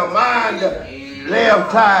God. Give me a mind to lay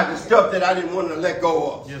aside the stuff that I didn't want to let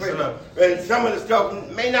go of. Yes, sir. And some of the stuff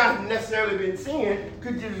may not have necessarily been sin,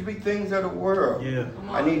 could just be things of the world. Yeah.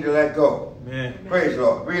 I need to let go. Amen. Praise the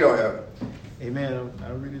Lord. Read on, Heaven. Amen.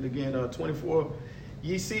 I'll read it again. 24.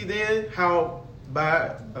 Ye see then how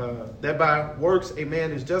that by works a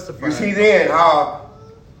man is justified. You see then how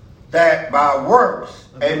that by works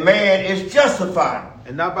a man is justified.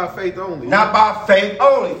 And not by faith only. Not by faith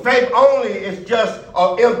only. Faith only is just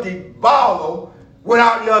an empty bottle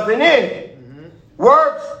without nothing in it. Mm-hmm.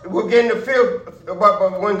 Works will get in the field,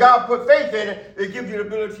 but when God put faith in it, it gives you the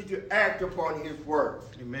ability to act upon his word.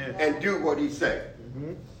 Amen. And do what he said.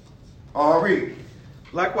 Mm-hmm. I'll read.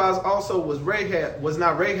 Likewise also was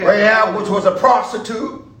not Rahab. Rahab, which was a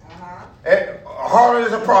prostitute. And a harlot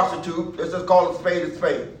is a prostitute. Let's just call it spade a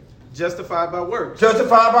spade. Justified by works.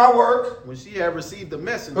 Justified by works. When she had received the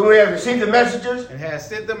messengers. When we have received the messengers. And had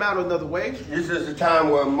sent them out another way. This is the time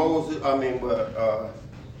where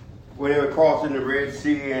when they were crossing the Red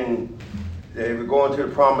Sea and they were going to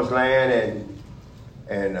the Promised Land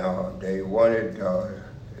and they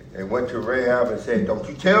went to Rahab and said, don't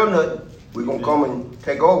you tell nothing. We're going to come and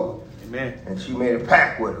take over. Amen. And she made a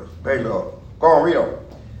pact with us. Praise the Lord. Go on, read on.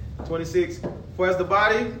 26. For as the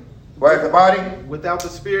body without the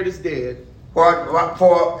spirit is dead.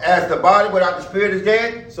 For as the body without the spirit is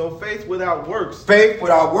dead, so faith without works faith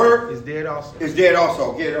without work is dead also. is dead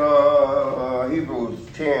also. Get Hebrews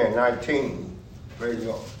 10:19. Praise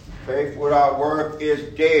God. Faith without work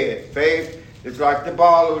is dead. Faith is like the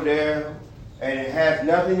bottle there, and it has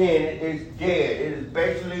nothing in it. It's dead. It is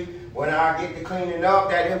basically, when I get to cleaning up,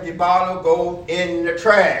 that empty bottle goes in the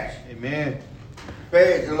trash. Amen.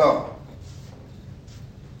 Praise the Lord.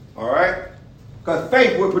 All right? Because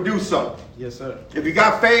faith will produce something. Yes, sir. If you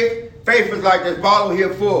got faith, faith is like this bottle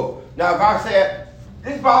here full. Now, if I said,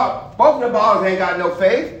 this bottle, both of the bottles ain't got no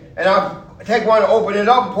faith, and I take one and open it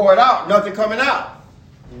up and pour it out, nothing coming out.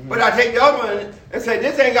 But I take the other one and say,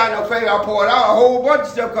 this ain't got no faith, I pour it out, a whole bunch of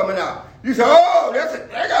stuff coming out. You say, oh,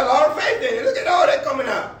 they got a lot of faith in it. Look at all that coming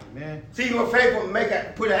out. Amen. See, your faith will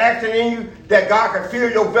put an action in you that God can fill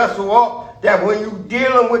your vessel up, that when you're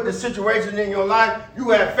dealing with the situation in your life, you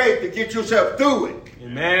have faith to get yourself through it.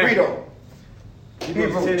 Amen. Read on.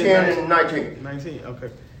 Hebrews 10 and 19. 19, okay.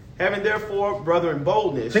 Having therefore, brethren,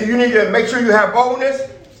 boldness. So you need to make sure you have boldness.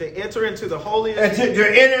 To enter into the holiest. And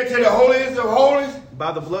to enter into the holiest of holies.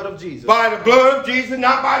 By the blood of Jesus. By the blood of Jesus,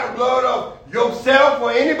 not by the blood of yourself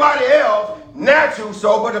or anybody else, natural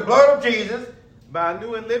so, but the blood of Jesus. By a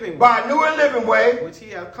new and living way. By a new and living way. Which he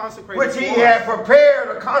hath consecrated which he had prepared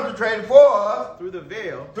or concentrated for us. Through the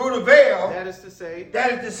veil. Through the veil. That is to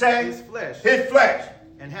say. His flesh. His flesh.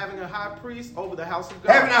 And having a high priest over the house of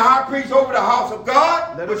God. Having a high priest over the house of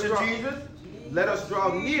God, which is Jesus. Let us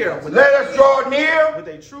draw near. Let us draw near. With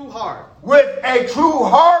a true heart. With a true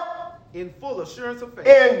heart. In full assurance of faith.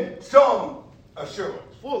 In some assurance.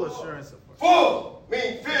 Full assurance of faith. Full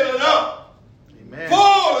means filling up. Amen.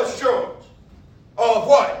 Full assurance of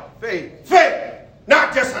what? Faith. Faith.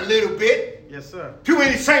 Not just a little bit. Yes, sir. Too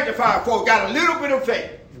many sanctified folk got a little bit of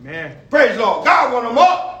faith. Amen. Praise the Lord. God want them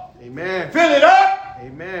up. Amen. Fill it up.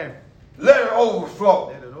 Amen. Let it overflow.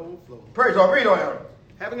 Let it overflow. Praise the Lord. Read on here.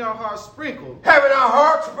 Having our hearts sprinkled. Having our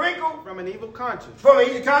hearts sprinkled. From an evil conscience. From an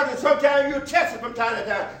evil conscience. Sometimes you test it from time to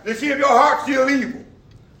time to see if your heart's still evil.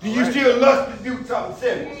 Do you still lust to do something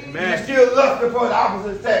sinful? Amen. Do you still lust for the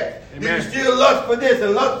opposite sex? Amen. Do you still lust for this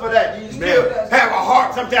and lust for that? Do you still have a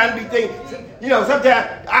heart sometimes to be thinking, you know,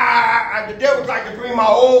 sometimes the devil's like to bring my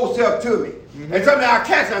old self to me. And sometimes I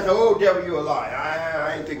catch it and I say, oh, devil, you a liar.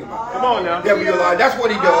 I ain't thinking about that. Come on now. Devil, you a liar. That's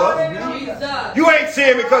what he does. Jesus. You ain't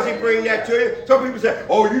sin because he bring that to you. Some people say,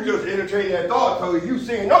 oh, you just entertained that thought, so you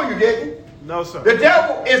sin. No, you didn't. No, sir. The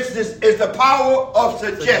devil is the power of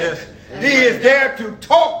suggestion. He is there to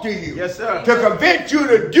talk to you. Yes, sir. To convince you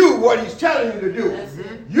to do what he's telling you to do.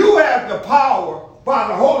 You have the power by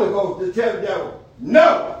the Holy Ghost to tell the devil,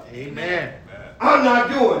 no. Amen. I'm not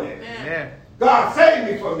doing it. Amen. God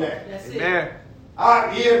saved me from that. Amen.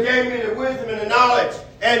 He gave me the wisdom and the knowledge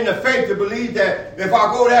and the faith to believe that if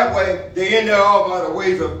I go that way, the end thereof are the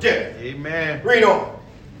ways of death. Amen. Read on.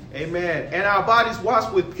 Amen. And our bodies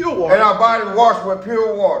washed with pure water. And our bodies washed with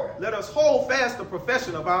pure water. Let us hold fast the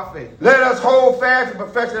profession of our faith. Let us hold fast the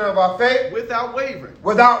profession of our faith. Without wavering.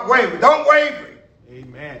 Without wavering. Don't waver.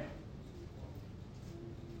 Amen.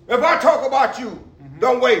 If I talk about you,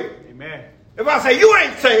 don't waver. Amen. If I say you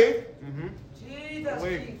ain't saved, Jesus.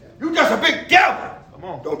 you just a big devil. Come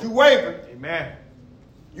on. Don't you waver. Amen.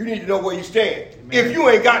 You need to know where you stand. Amen. If you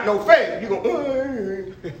ain't got no faith, you're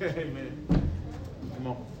going Amen. Come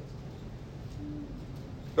on.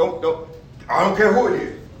 don't. I don't care who it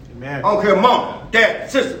is. Amen. I don't care mama,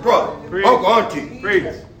 dad, sister, brother, Preach. uncle, auntie,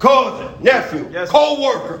 Preach. cousin, nephew, Yes.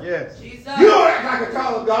 co-worker. Yes. Jesus. You don't act like a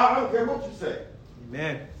child of God. I don't care what you say.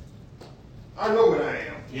 Amen. I know what I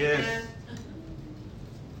am. Yes.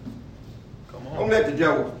 Come Don't on. let the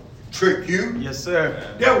devil trick you. Yes,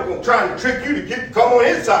 sir. The devil gonna try to trick you to come on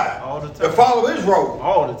his side. All the time. To follow his road.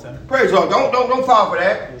 All the time. Praise God. Don't fall for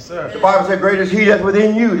that. Yes, sir. The Bible says, greater is he that's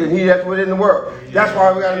within you than he that's within the world. That's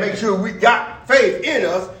why we got to make sure we got faith in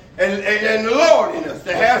us and the Lord in us.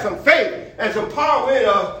 To have some faith and some power in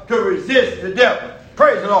us to resist the devil.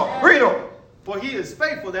 Praise the Lord. Read on. For he is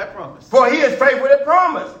faithful that promise. For he is faithful that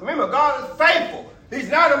promise. Remember, God is faithful. He's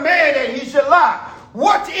not a man that he should lie.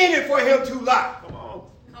 What's in it for him to lie? Come on.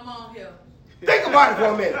 Come on here. Think about it for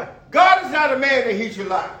a minute. God is not a man that he should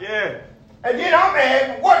lie. Yeah. And then I'm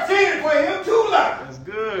asking, what's in it for him to lie? That's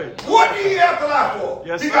good. What do you have to lie for?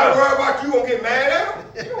 Yes, you sir. got to worry about you going to get mad at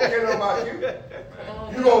him? You don't care nothing about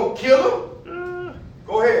you. You going to kill him?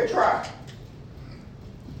 Go ahead, try.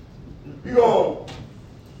 You going to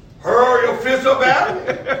hurl your fist up at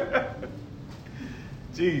him?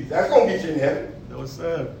 Jesus. That's going to get you in heaven. No,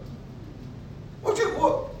 sir.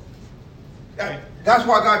 That's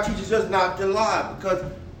why God teaches us not to lie, because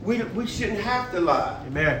we shouldn't have to lie.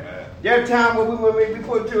 Amen. There are times when we be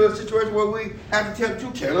put into a situation where we have to tell the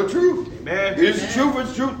truth. Tell the truth. Amen. It is the truth, it's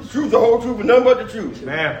the truth, the truth, the whole truth, and nothing but the truth.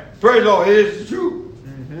 Amen. Praise the Lord, it is the truth.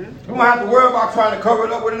 You don't have to worry about trying to cover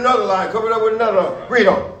it up with another line, cover it up with another line. Read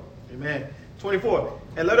on. Amen. 24.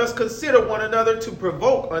 And let us consider one another to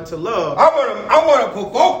provoke unto love. I want to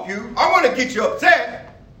provoke you. I want to get you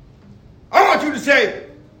upset. I want you to say,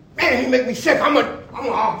 man, he make me sick.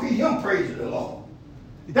 I'll beat him praising the Lord.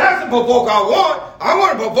 That's the provoke I want. I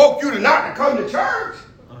want to provoke you to not to come to church.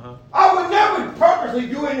 I would never purposely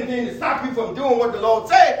do anything to stop you from doing what the Lord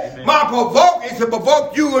said. Amen. My provoke is to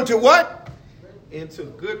provoke you into what? Into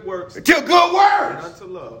good works. Into good works. And unto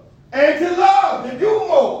love. And to love, to do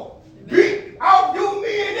more. Outdo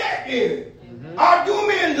me in that then. Outdo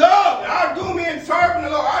me in love. Outdo me in serving the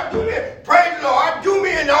Lord. Outdo me in praising the Lord. Outdo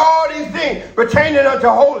me in all these things pertaining unto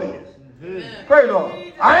holiness. Praise the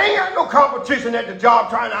Lord. I ain't got no competition at the job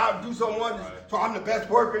trying to outdo someone so I'm the best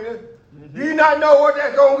worker in this. Do you not know what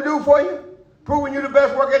that's going to do for you? Proving you the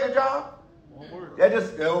best worker at the job? That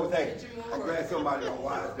just the whole thing. I'm glad somebody don't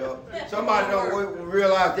wise up. Somebody don't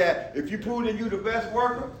realize that if you prove that you the best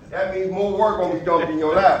worker, that means more work gonna be dumped in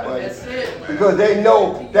your lap, buddy. That's it. Because they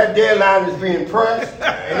know that deadline is being pressed,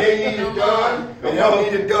 and they need it done, and they don't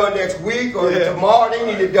need it done next week or tomorrow. They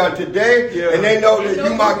need it done today, and they know that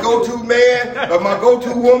you my go-to man or my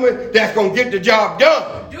go-to woman that's gonna get the job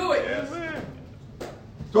done. Do it.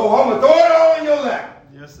 So I'm gonna throw it all in your lap,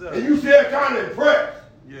 Yes, sir. and you still trying to impress.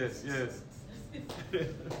 Yes, yes.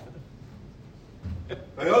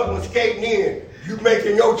 And the other one skating in. You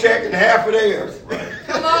making your check and half of theirs.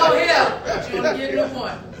 Come on here. But you don't get no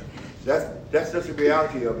one. That's just the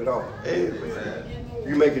reality of it all. Amen.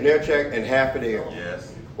 You making their check and half of theirs.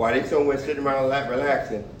 Yes. While they somewhere sitting around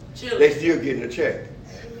relaxing, Chilling. they still getting a check.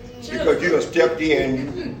 Because you done stepped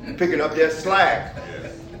in, picking up their slack.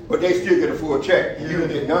 But they still get a full check. You don't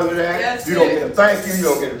get none of that. That's you don't it. get a thank you. You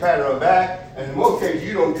don't get a pat on the back. And in most cases,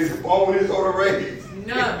 you don't get a bonus or a raise.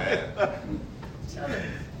 None.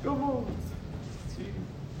 Come on.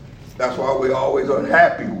 That's why we're always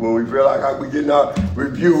unhappy when we feel like we getting our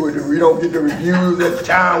review and we don't get the reviews at the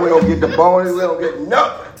time. We don't get the bonus. We don't get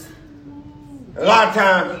nothing. A lot of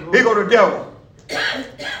times, here go the devil.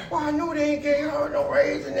 Well, I knew they ain't gave her no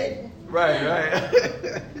raise and they... Right.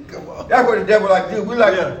 Come on. That's what the devil like to do. We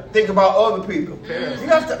like to think about other people. You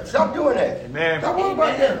got to stop doing that. Amen. Stop worrying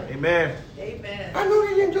about them. Amen. Amen. I knew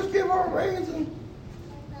they didn't just give her a raise.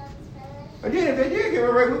 And then if they did give her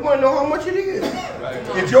a raise, we want to know how much it is. Right.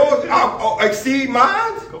 Did yours exceed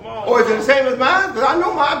mine? Come on. Or is it the same as mine? Because I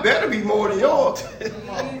know mine better be more than yours.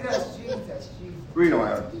 Jesus. Read on,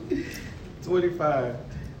 Adam. 25.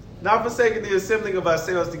 Not forsaking the assembling of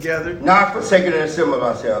ourselves together. Not forsaking and assembling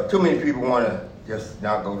ourselves. Too many people want to just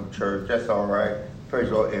not go to church. That's all right. Praise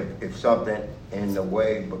the Lord. If something in the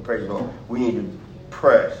way, but praise the Lord, we need to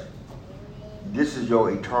press. This is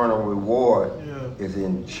your eternal reward is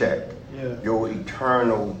in check. Yeah. Your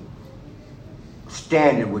eternal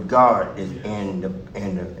standard with God is in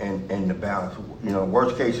the balance. You know,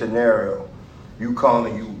 worst case scenario, you come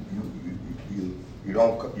and you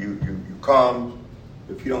come.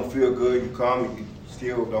 If you don't feel good, you come and you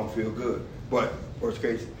still don't feel good. But worst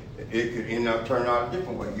case, it could end up turning out a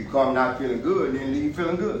different way. You come not feeling good, then leave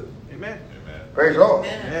feeling good. Amen. Praise the Lord.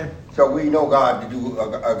 Amen. So we know God to do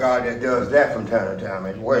a God that does that from time to time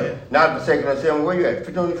as well. Yeah. Not forsaking assembly. Where you at?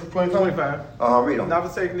 25? 25. Read on. Not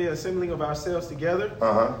forsaking the assembling of ourselves together,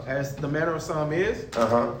 as the manner of some is,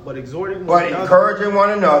 but exhorting one another. Encouraging one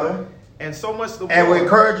another. And so much the more. And we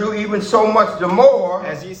encourage you even so much the more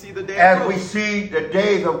as ye see the day as approach. we see the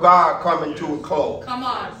days of God coming to a close. Come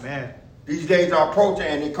on. Man. These days are approaching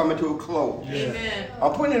and they're coming to a close. Amen.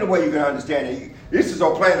 I'm putting it in a way you can understand it. This is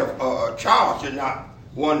a plan of a child should not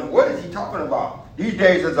wonder, what is he talking about? These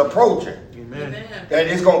days is approaching. Amen. Amen. And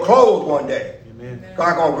it's going to close one day. Amen.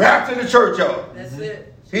 God going to rapture the church up. That's it.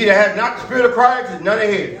 He that has not the Spirit of Christ is none of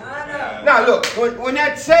his. Now look, when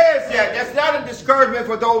that says that, that's not a discouragement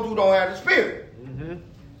for those who don't have the Spirit.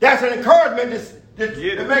 That's an encouragement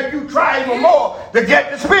to make you try even more to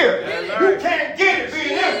get the Spirit. You can't get it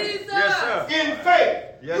being empty. Yes, sir. In faith.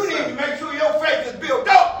 Yes, you need sir. to make sure your faith is built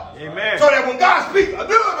up. Amen. So that when God speaks,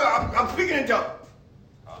 I'm speaking in tongues.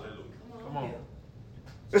 Come on.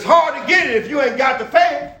 It's hard to get it if you ain't got the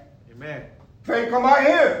faith. Amen. Faith come out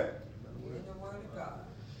here.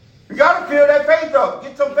 You got to fill that faith up.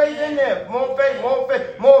 Get some faith in there. More faith, more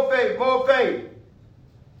faith, more faith, more faith.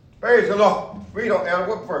 Praise the Lord. Read on, Elder.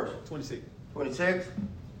 What verse? 26. 26.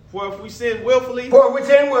 For if we sin willfully, For we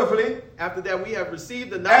sin willfully, after that we have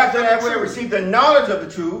received the knowledge after of that the we have truth, received the knowledge of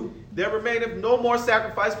the truth, there remaineth no more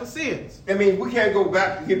sacrifice for sins. I mean, we can't go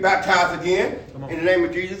back and get baptized again Come on. in the name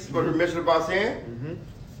of Jesus for the remission of our sin.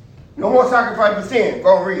 No more sacrifice for sin.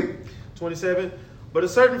 Go and read. 27. But a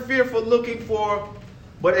certain fearful looking for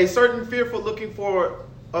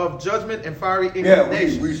of judgment and fiery Yeah,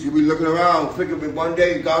 indignation. we should be looking around, thinking one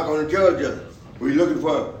day God's going to judge us. We're looking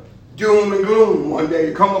for doom and gloom one day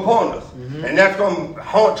to come upon us. And that's going to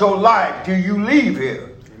haunt your life till you leave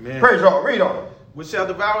here. Amen. Praise God. Read on. Which shall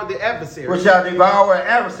devour the adversary. Which shall devour an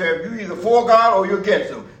adversary. You either for God or you're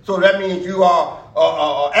against him. So that means you are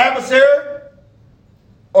an adversary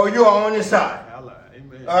or you are on his side. Ally.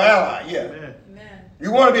 Amen. An ally, yeah. Amen. Amen.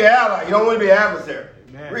 You want to be an ally. You don't want to be an adversary.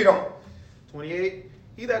 Amen. Read on. 28.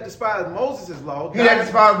 He that despised Moses' law He that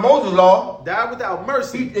despised Moses' law, died without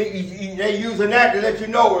mercy. they using that to let you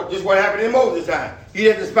know just what happened in Moses' time. He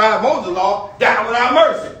that despised Moses' law died without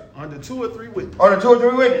mercy. Under 2 or 3 witnesses. On the 2 or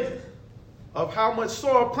 3 witnesses. Of how much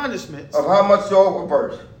sore punishments. Of how much so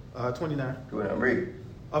verse? 29. Go ahead and read.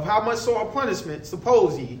 Of how much sore punishment,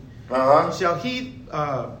 suppose ye, shall he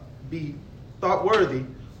be thought worthy,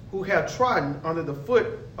 who have trodden under the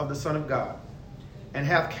foot of the Son of God, and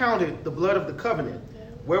have counted the blood of the covenant,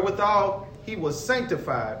 wherewithal he was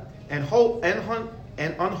sanctified, and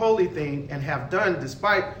unholy thing, and have done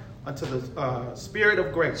despite unto the Spirit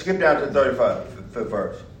of grace. Skip down to 35, fifth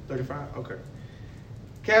verse. 35, okay.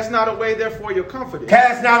 Cast not away therefore your confidence,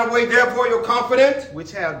 Cast not away therefore your confidence,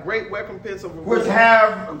 which have great recompense of reward. which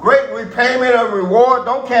have great repayment of reward.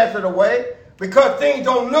 Don't cast it away. Because things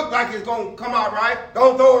don't look like it's going to come out right,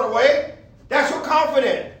 don't throw it away. That's your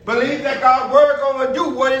confidence. Believe that God's word is going to do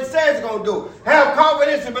what it says it's going to do. Have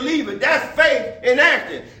confidence and believe it. That's faith in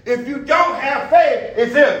action. If you don't have faith,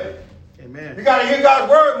 it's empty. Amen. You got to hear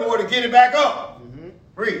God's word more to get it back up.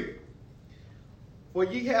 Read. For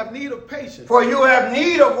ye have need of patience. For you have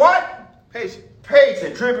need of what? Patience.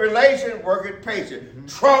 Patience. Tribulation, worketh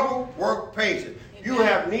patience. Trouble, work patience. You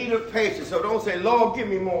have need of patience. So don't say, Lord, give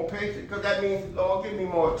me more patience, because that means, Lord, give me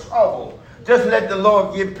more trouble. Just let the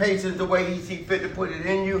Lord give patience the way he sees fit to put it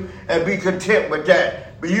in you, and be content with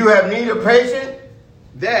that. But you have need of patience.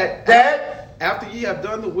 That after ye have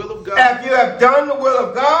done the will of God, after you have done the will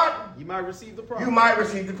of God, you might receive the promise. you might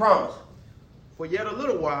receive the promise. For yet a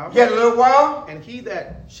little while, Yet a little while, and he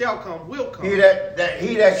that shall come will come, he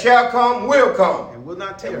that shall come will come, and will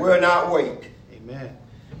not tarry. and will not wait. Amen.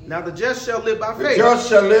 Now the just shall live by The faith. just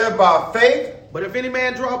shall live by faith. But if any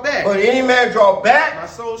man draw back, But any man draw back, my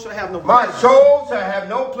soul shall have no my pleasure soul shall have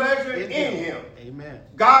no pleasure in him. Amen.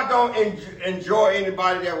 God don't enjoy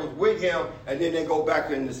anybody that was with him and then they go back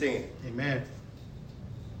into sin. Amen.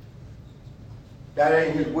 That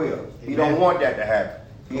ain't his will. He Amen. don't want that to happen.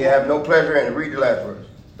 He have no pleasure in it. Read the last verse.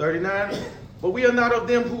 39. But we are not of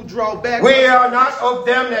them who draw back. We are not of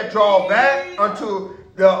them that draw back unto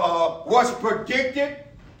the what's predicted,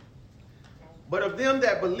 but of them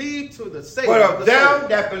that believe to the saving but of of the them soul.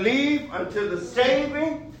 that believe unto the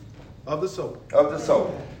saving Of the soul. of the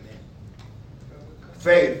soul.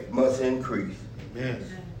 Faith must increase. Amen.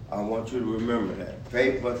 I want you to remember that.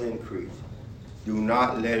 Faith must increase. Do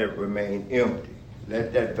not let it remain empty.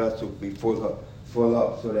 Let that vessel be full up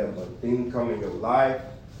so that when things come in your life,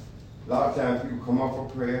 a lot of times people come up for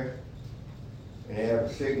prayer and they have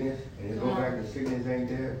a sickness and they go back and the sickness ain't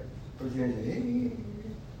there. Person say, hey.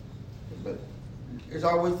 But it's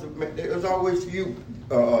always you.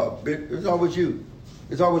 It's always you.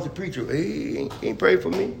 It's always the preacher. Hey, he ain't prayed for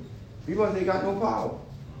me. He must ain't got no power.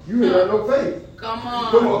 You ain't got no faith. Come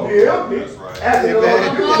on. Come up here, help me. That's right. Ask the Lord to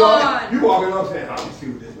do it, Come Lord. on. You walking up saying, I'm going to see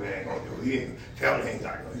what this man going to do. He ain't, tell me he ain't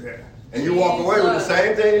got no that. And you walk away with the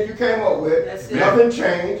same thing that you came up with. That's it. Nothing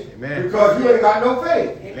changed. Amen. Because you ain't got no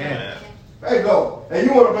faith. Amen. Praise God. And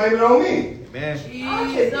you want to blame it on me. Amen.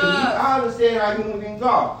 Jesus. I understand how human beings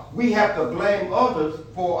are. We have to blame others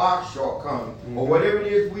for our shortcomings. Or whatever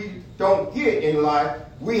it is we don't get in life,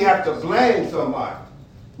 we have to blame somebody.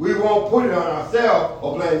 We won't put it on ourselves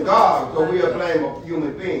or blame God, so we'll blame a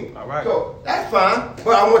human being. All right. So that's fine,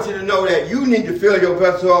 but I want you to know that you need to fill your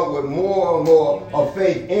vessel up with more and more of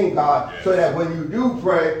faith in God, so that when you do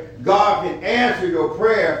pray, God can answer your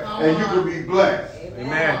prayer and you can be blessed.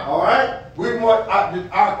 Amen. All right? We want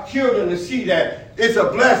our children to see that it's a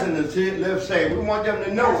blessing to live saved. We want them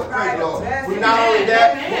to know it. Praise the Lord. That's We right. not only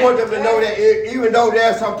that, we want them to know that even though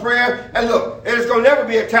there's some prayer, and look, there's going to never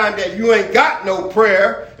be a time that you ain't got no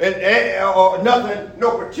prayer or nothing,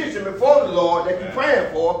 no petition before the Lord that you're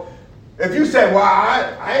praying for. If you say, well,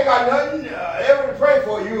 I ain't got nothing ever to pray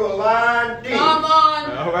for, you a lying demon. Come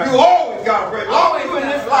on. Right. You always got to pray. Long Always you in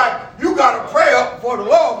this gotta life, you got to pray up before the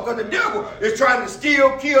Lord because the devil is trying to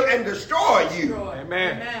steal, kill, and destroy you. Destroy.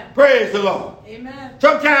 Amen. Amen. Praise the Lord. Amen.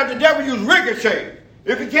 Sometimes the devil use ricochet.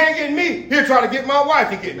 If he can't get me, he'll try to get my wife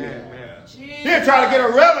to get me. Amen. He'll try to get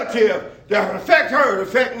a relative that will affect her to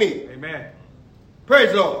affect me. Amen.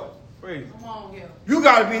 Praise the Lord. Praise. Come on here. You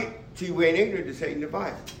got to be, see, we ain't ignorant to Satan's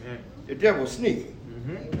device. Amen. The devil's sneaky.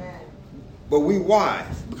 Amen. But we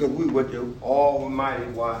wise because we with the almighty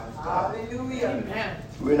wise God. Hallelujah. Amen.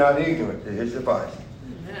 We're not ignorant to his device.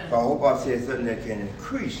 Amen. So I hope I said something that can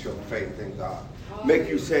increase your faith in God. Make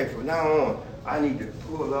you say, from now on, I need to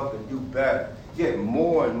pull up and do better. Get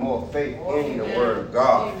more and more faith in the word of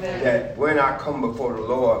God. Amen. That when I come before the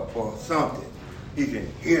Lord for something, he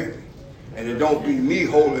can hear me. And it don't be me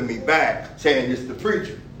holding me back saying it's the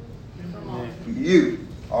preacher. Come on. Be you.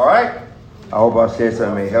 All right? I hope I said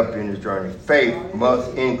something that may help you in this journey. Faith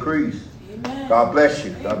must increase. Amen. God bless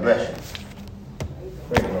you. God bless you.